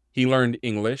man. He learned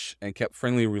English and kept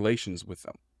friendly relations with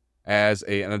them. As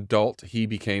an adult, he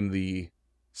became the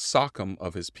Sockham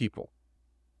of his people.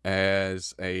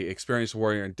 As an experienced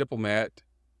warrior and diplomat,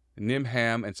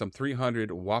 Needham and some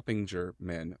 300 Wappinger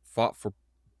men fought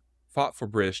for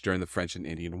British during the French and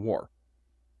Indian War.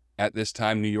 At this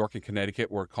time, New York and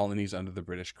Connecticut were colonies under the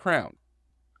British Crown.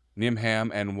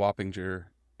 Needham and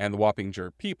the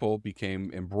Wappinger people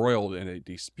became embroiled in a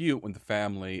dispute with the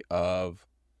family of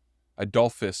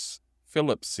Adolphus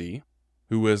Phillipse,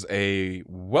 who was a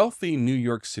wealthy New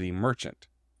York City merchant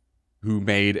who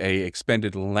made a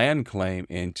expended land claim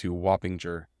into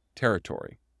Wappinger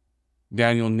territory.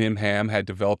 Daniel Needham had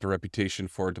developed a reputation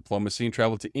for diplomacy and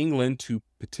traveled to England to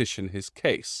petition his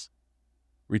case.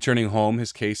 Returning home,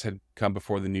 his case had come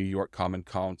before the New York Common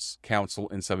Council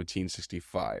in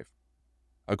 1765.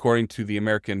 According to the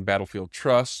American Battlefield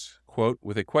Trust, quote,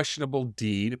 with a questionable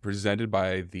deed presented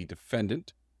by the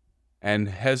defendant and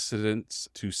hesitance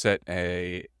to set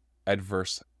an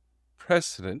adverse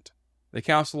precedent, the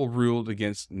council ruled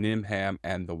against Needham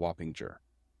and the Wappinger.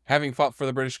 Having fought for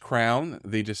the British Crown,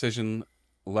 the decision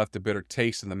left a bitter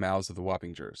taste in the mouths of the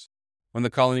Wappingers. When the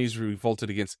colonies revolted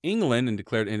against England and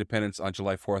declared independence on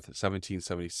July 4th,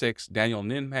 1776, Daniel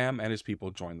Needham and his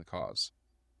people joined the cause.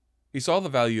 He saw the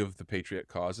value of the patriot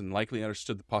cause and likely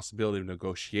understood the possibility of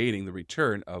negotiating the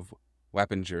return of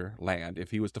Wappinger land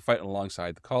if he was to fight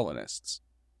alongside the colonists.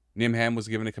 Needham was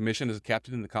given a commission as a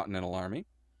captain in the Continental Army.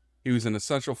 He was an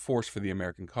essential force for the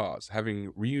American cause,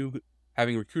 having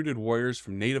recruited warriors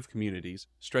from native communities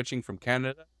stretching from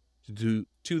Canada to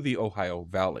the Ohio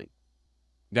Valley.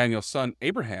 Daniel's son,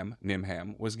 Abraham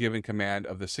Needham, was given command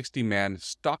of the 60-man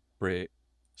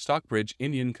Stockbridge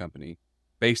Indian Company,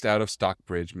 based out of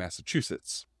Stockbridge,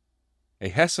 Massachusetts. A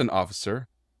Hessen officer,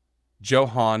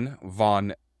 Johann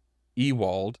von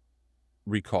Ewald,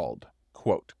 recalled,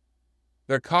 quote,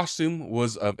 their costume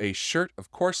was of a shirt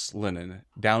of coarse linen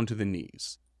down to the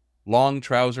knees, long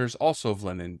trousers also of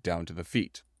linen down to the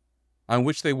feet, on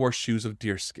which they wore shoes of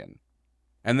deerskin,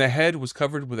 and the head was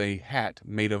covered with a hat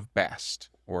made of bast,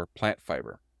 or plant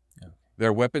fiber. Yeah.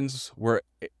 Their weapons were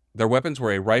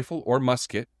a rifle or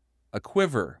musket, a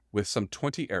quiver with some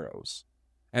 20 arrows,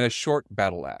 and a short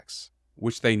battle axe,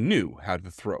 which they knew how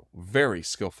to throw very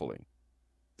skillfully.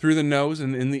 Through the nose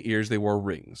and in the ears they wore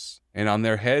rings, and on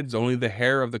their heads only the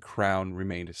hair of the crown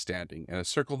remained standing in a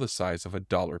circle the size of a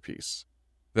dollar piece,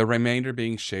 the remainder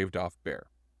being shaved off bare.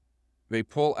 They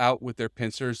pull out with their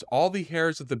pincers all the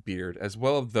hairs of the beard as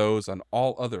well as those on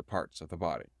all other parts of the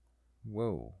body.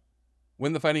 Whoa.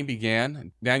 When the fighting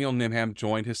began, Daniel Needham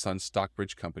joined his son's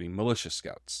Stockbridge Company militia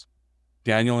scouts.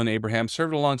 Daniel and Abraham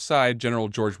served alongside General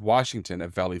George Washington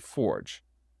at Valley Forge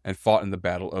and fought in the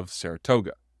Battle of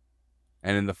Saratoga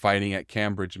and in the fighting at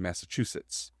Cambridge,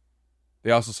 Massachusetts.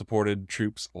 They also supported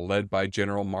troops led by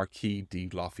General Marquis de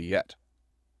Lafayette.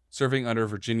 Serving under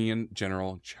Virginian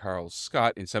General Charles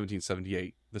Scott in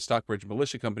 1778, the Stockbridge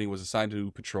Militia Company was assigned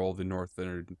to patrol the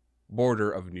northern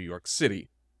border of New York City,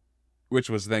 which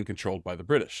was then controlled by the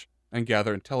British, and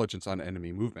gather intelligence on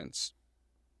enemy movements.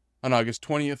 On August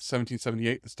 20th,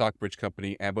 1778, the Stockbridge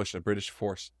Company ambushed a British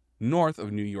force north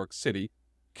of New York City,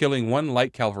 killing one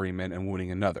light cavalryman and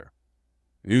wounding another.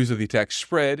 News of the attack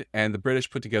spread, and the British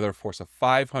put together a force of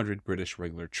 500 British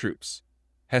regular troops,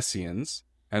 Hessians,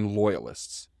 and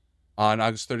Loyalists, On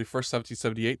August 31st,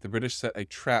 1778, the British set a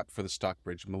trap for the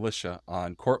Stockbridge militia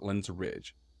on Cortlandt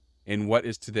Ridge, in what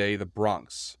is today the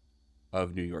Bronx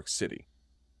of New York City.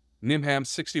 Nimham's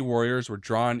 60 warriors were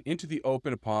drawn into the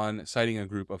open upon sighting a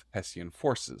group of Hessian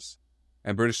forces,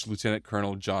 and British Lieutenant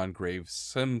Colonel John Graves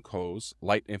Simcoe's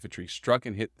light infantry struck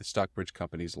and hit the Stockbridge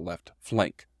Company's left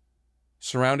flank.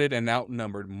 Surrounded and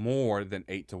outnumbered more than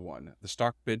 8-1, the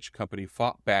Stockbridge Company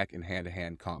fought back in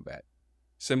hand-to-hand combat.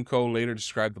 Simcoe later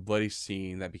described the bloody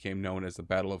scene that became known as the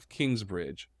Battle of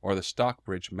Kingsbridge, or the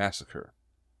Stockbridge Massacre.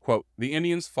 Quote, "The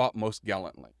Indians fought most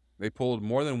gallantly. They pulled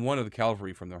more than one of the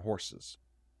cavalry from their horses."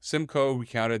 Simcoe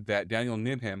recounted that Daniel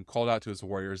Nimham called out to his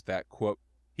warriors that, quote,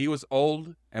 "he was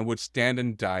old and would stand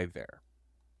and die there."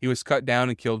 He was cut down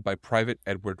and killed by Private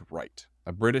Edward Wright,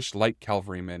 a British light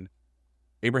cavalryman.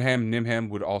 Abraham Nimham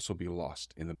would also be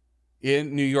lost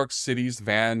in New York City's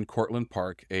Van Cortlandt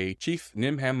Park. A Chief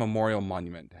Nimham Memorial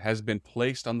Monument has been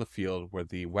placed on the field where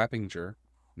the Wappinger,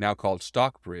 now called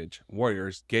Stockbridge,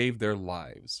 warriors gave their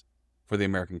lives for the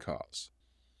American cause.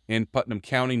 In Putnam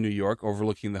County, New York,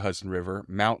 overlooking the Hudson River,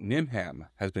 Mount Nimham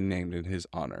has been named in his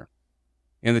honor.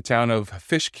 In the town of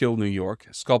Fishkill, New York,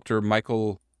 sculptor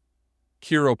Michael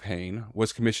Kiropane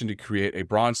was commissioned to create a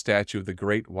bronze statue of the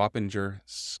great Wappinger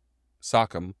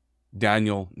Sachem,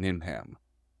 Daniel Nimham.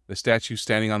 The statue,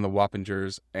 standing on the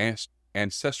Wappingers'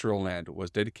 ancestral land,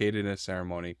 was dedicated in a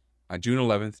ceremony on June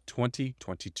 11th,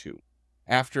 2022.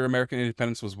 After American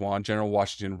independence was won, General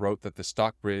Washington wrote that the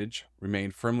Stockbridge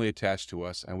remained firmly attached to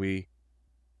us and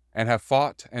have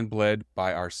fought and bled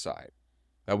by our side,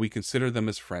 that we consider them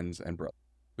as friends and brothers.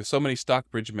 With so many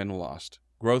Stockbridge men lost,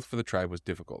 growth for the tribe was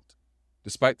difficult.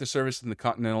 Despite their service in the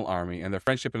Continental Army and their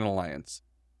friendship and alliance,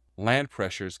 land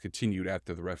pressures continued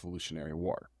after the Revolutionary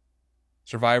War.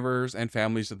 Survivors and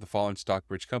families of the fallen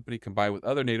Stockbridge Company combined with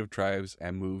other native tribes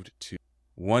and moved to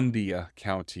Wyandotte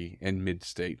County in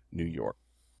mid-state New York.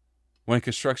 When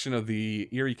construction of the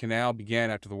Erie Canal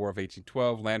began after the War of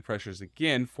 1812, land pressures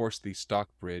again forced the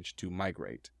Stockbridge to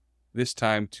migrate, this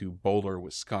time to Boulder,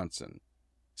 Wisconsin,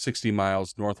 60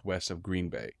 miles northwest of Green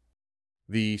Bay.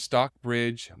 The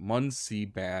Stockbridge Munsee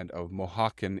Band of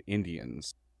Mohawken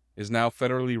Indians is now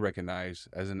federally recognized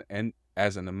as an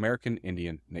American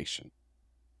Indian nation.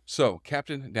 So,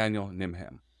 Captain Daniel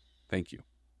Nimham, thank you.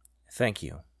 Thank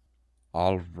you.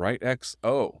 All right,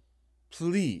 XO,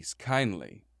 please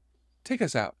kindly take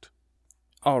us out.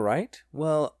 All right.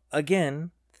 Well, again,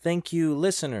 thank you,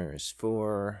 listeners,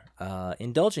 for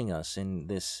indulging us in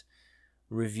this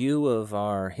review of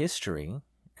our history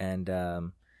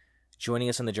and joining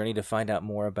us on the journey to find out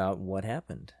more about what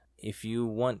happened. If you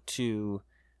want to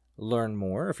learn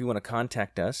more, if you want to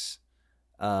contact us,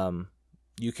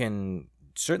 you can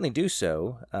certainly do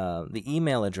so. The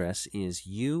email address is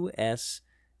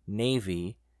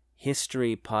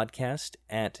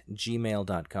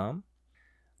usnavyhistorypodcast@gmail.com.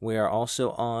 We are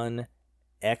also on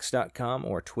x.com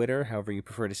or Twitter, however you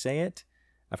prefer to say it.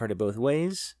 I've heard it both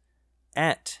ways.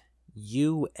 At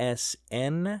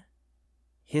USN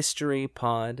History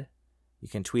Pod. You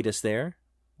can tweet us there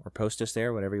or post us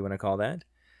there, whatever you want to call that.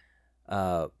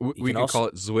 We can call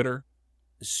it Zwitter.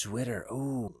 Zwitter.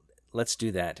 Ooh, let's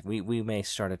do that. We may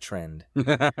start a trend.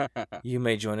 You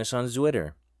may join us on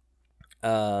Zwitter.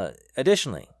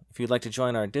 Additionally, if you'd like to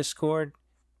join our Discord,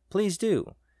 please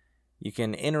do. You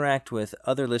can interact with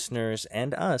other listeners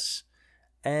and us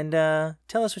and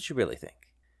tell us what you really think.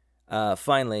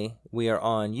 Finally, we are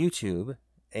on YouTube.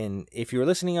 And if you're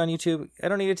listening on YouTube, I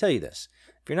don't need to tell you this.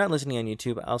 If you're not listening on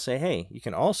YouTube, I'll say, hey, you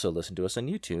can also listen to us on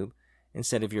YouTube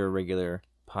instead of your regular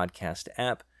podcast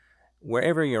app.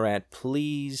 Wherever you're at,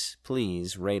 please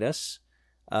rate us.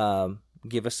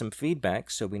 Give us some feedback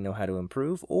so we know how to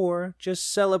improve, or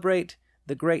just celebrate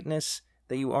the greatness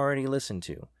that you already listened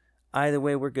to. Either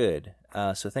way, we're good.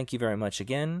 So thank you very much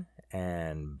again,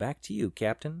 and back to you,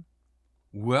 Captain.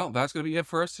 Well, that's going to be it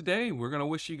for us today. We're going to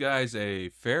wish you guys a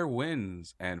fair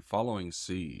winds and following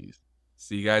seas.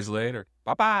 See you guys later.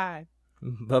 Bye-bye.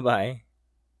 Bye-bye.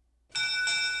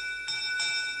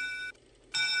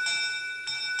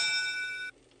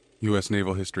 U.S.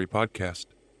 Naval History Podcast.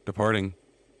 Departing.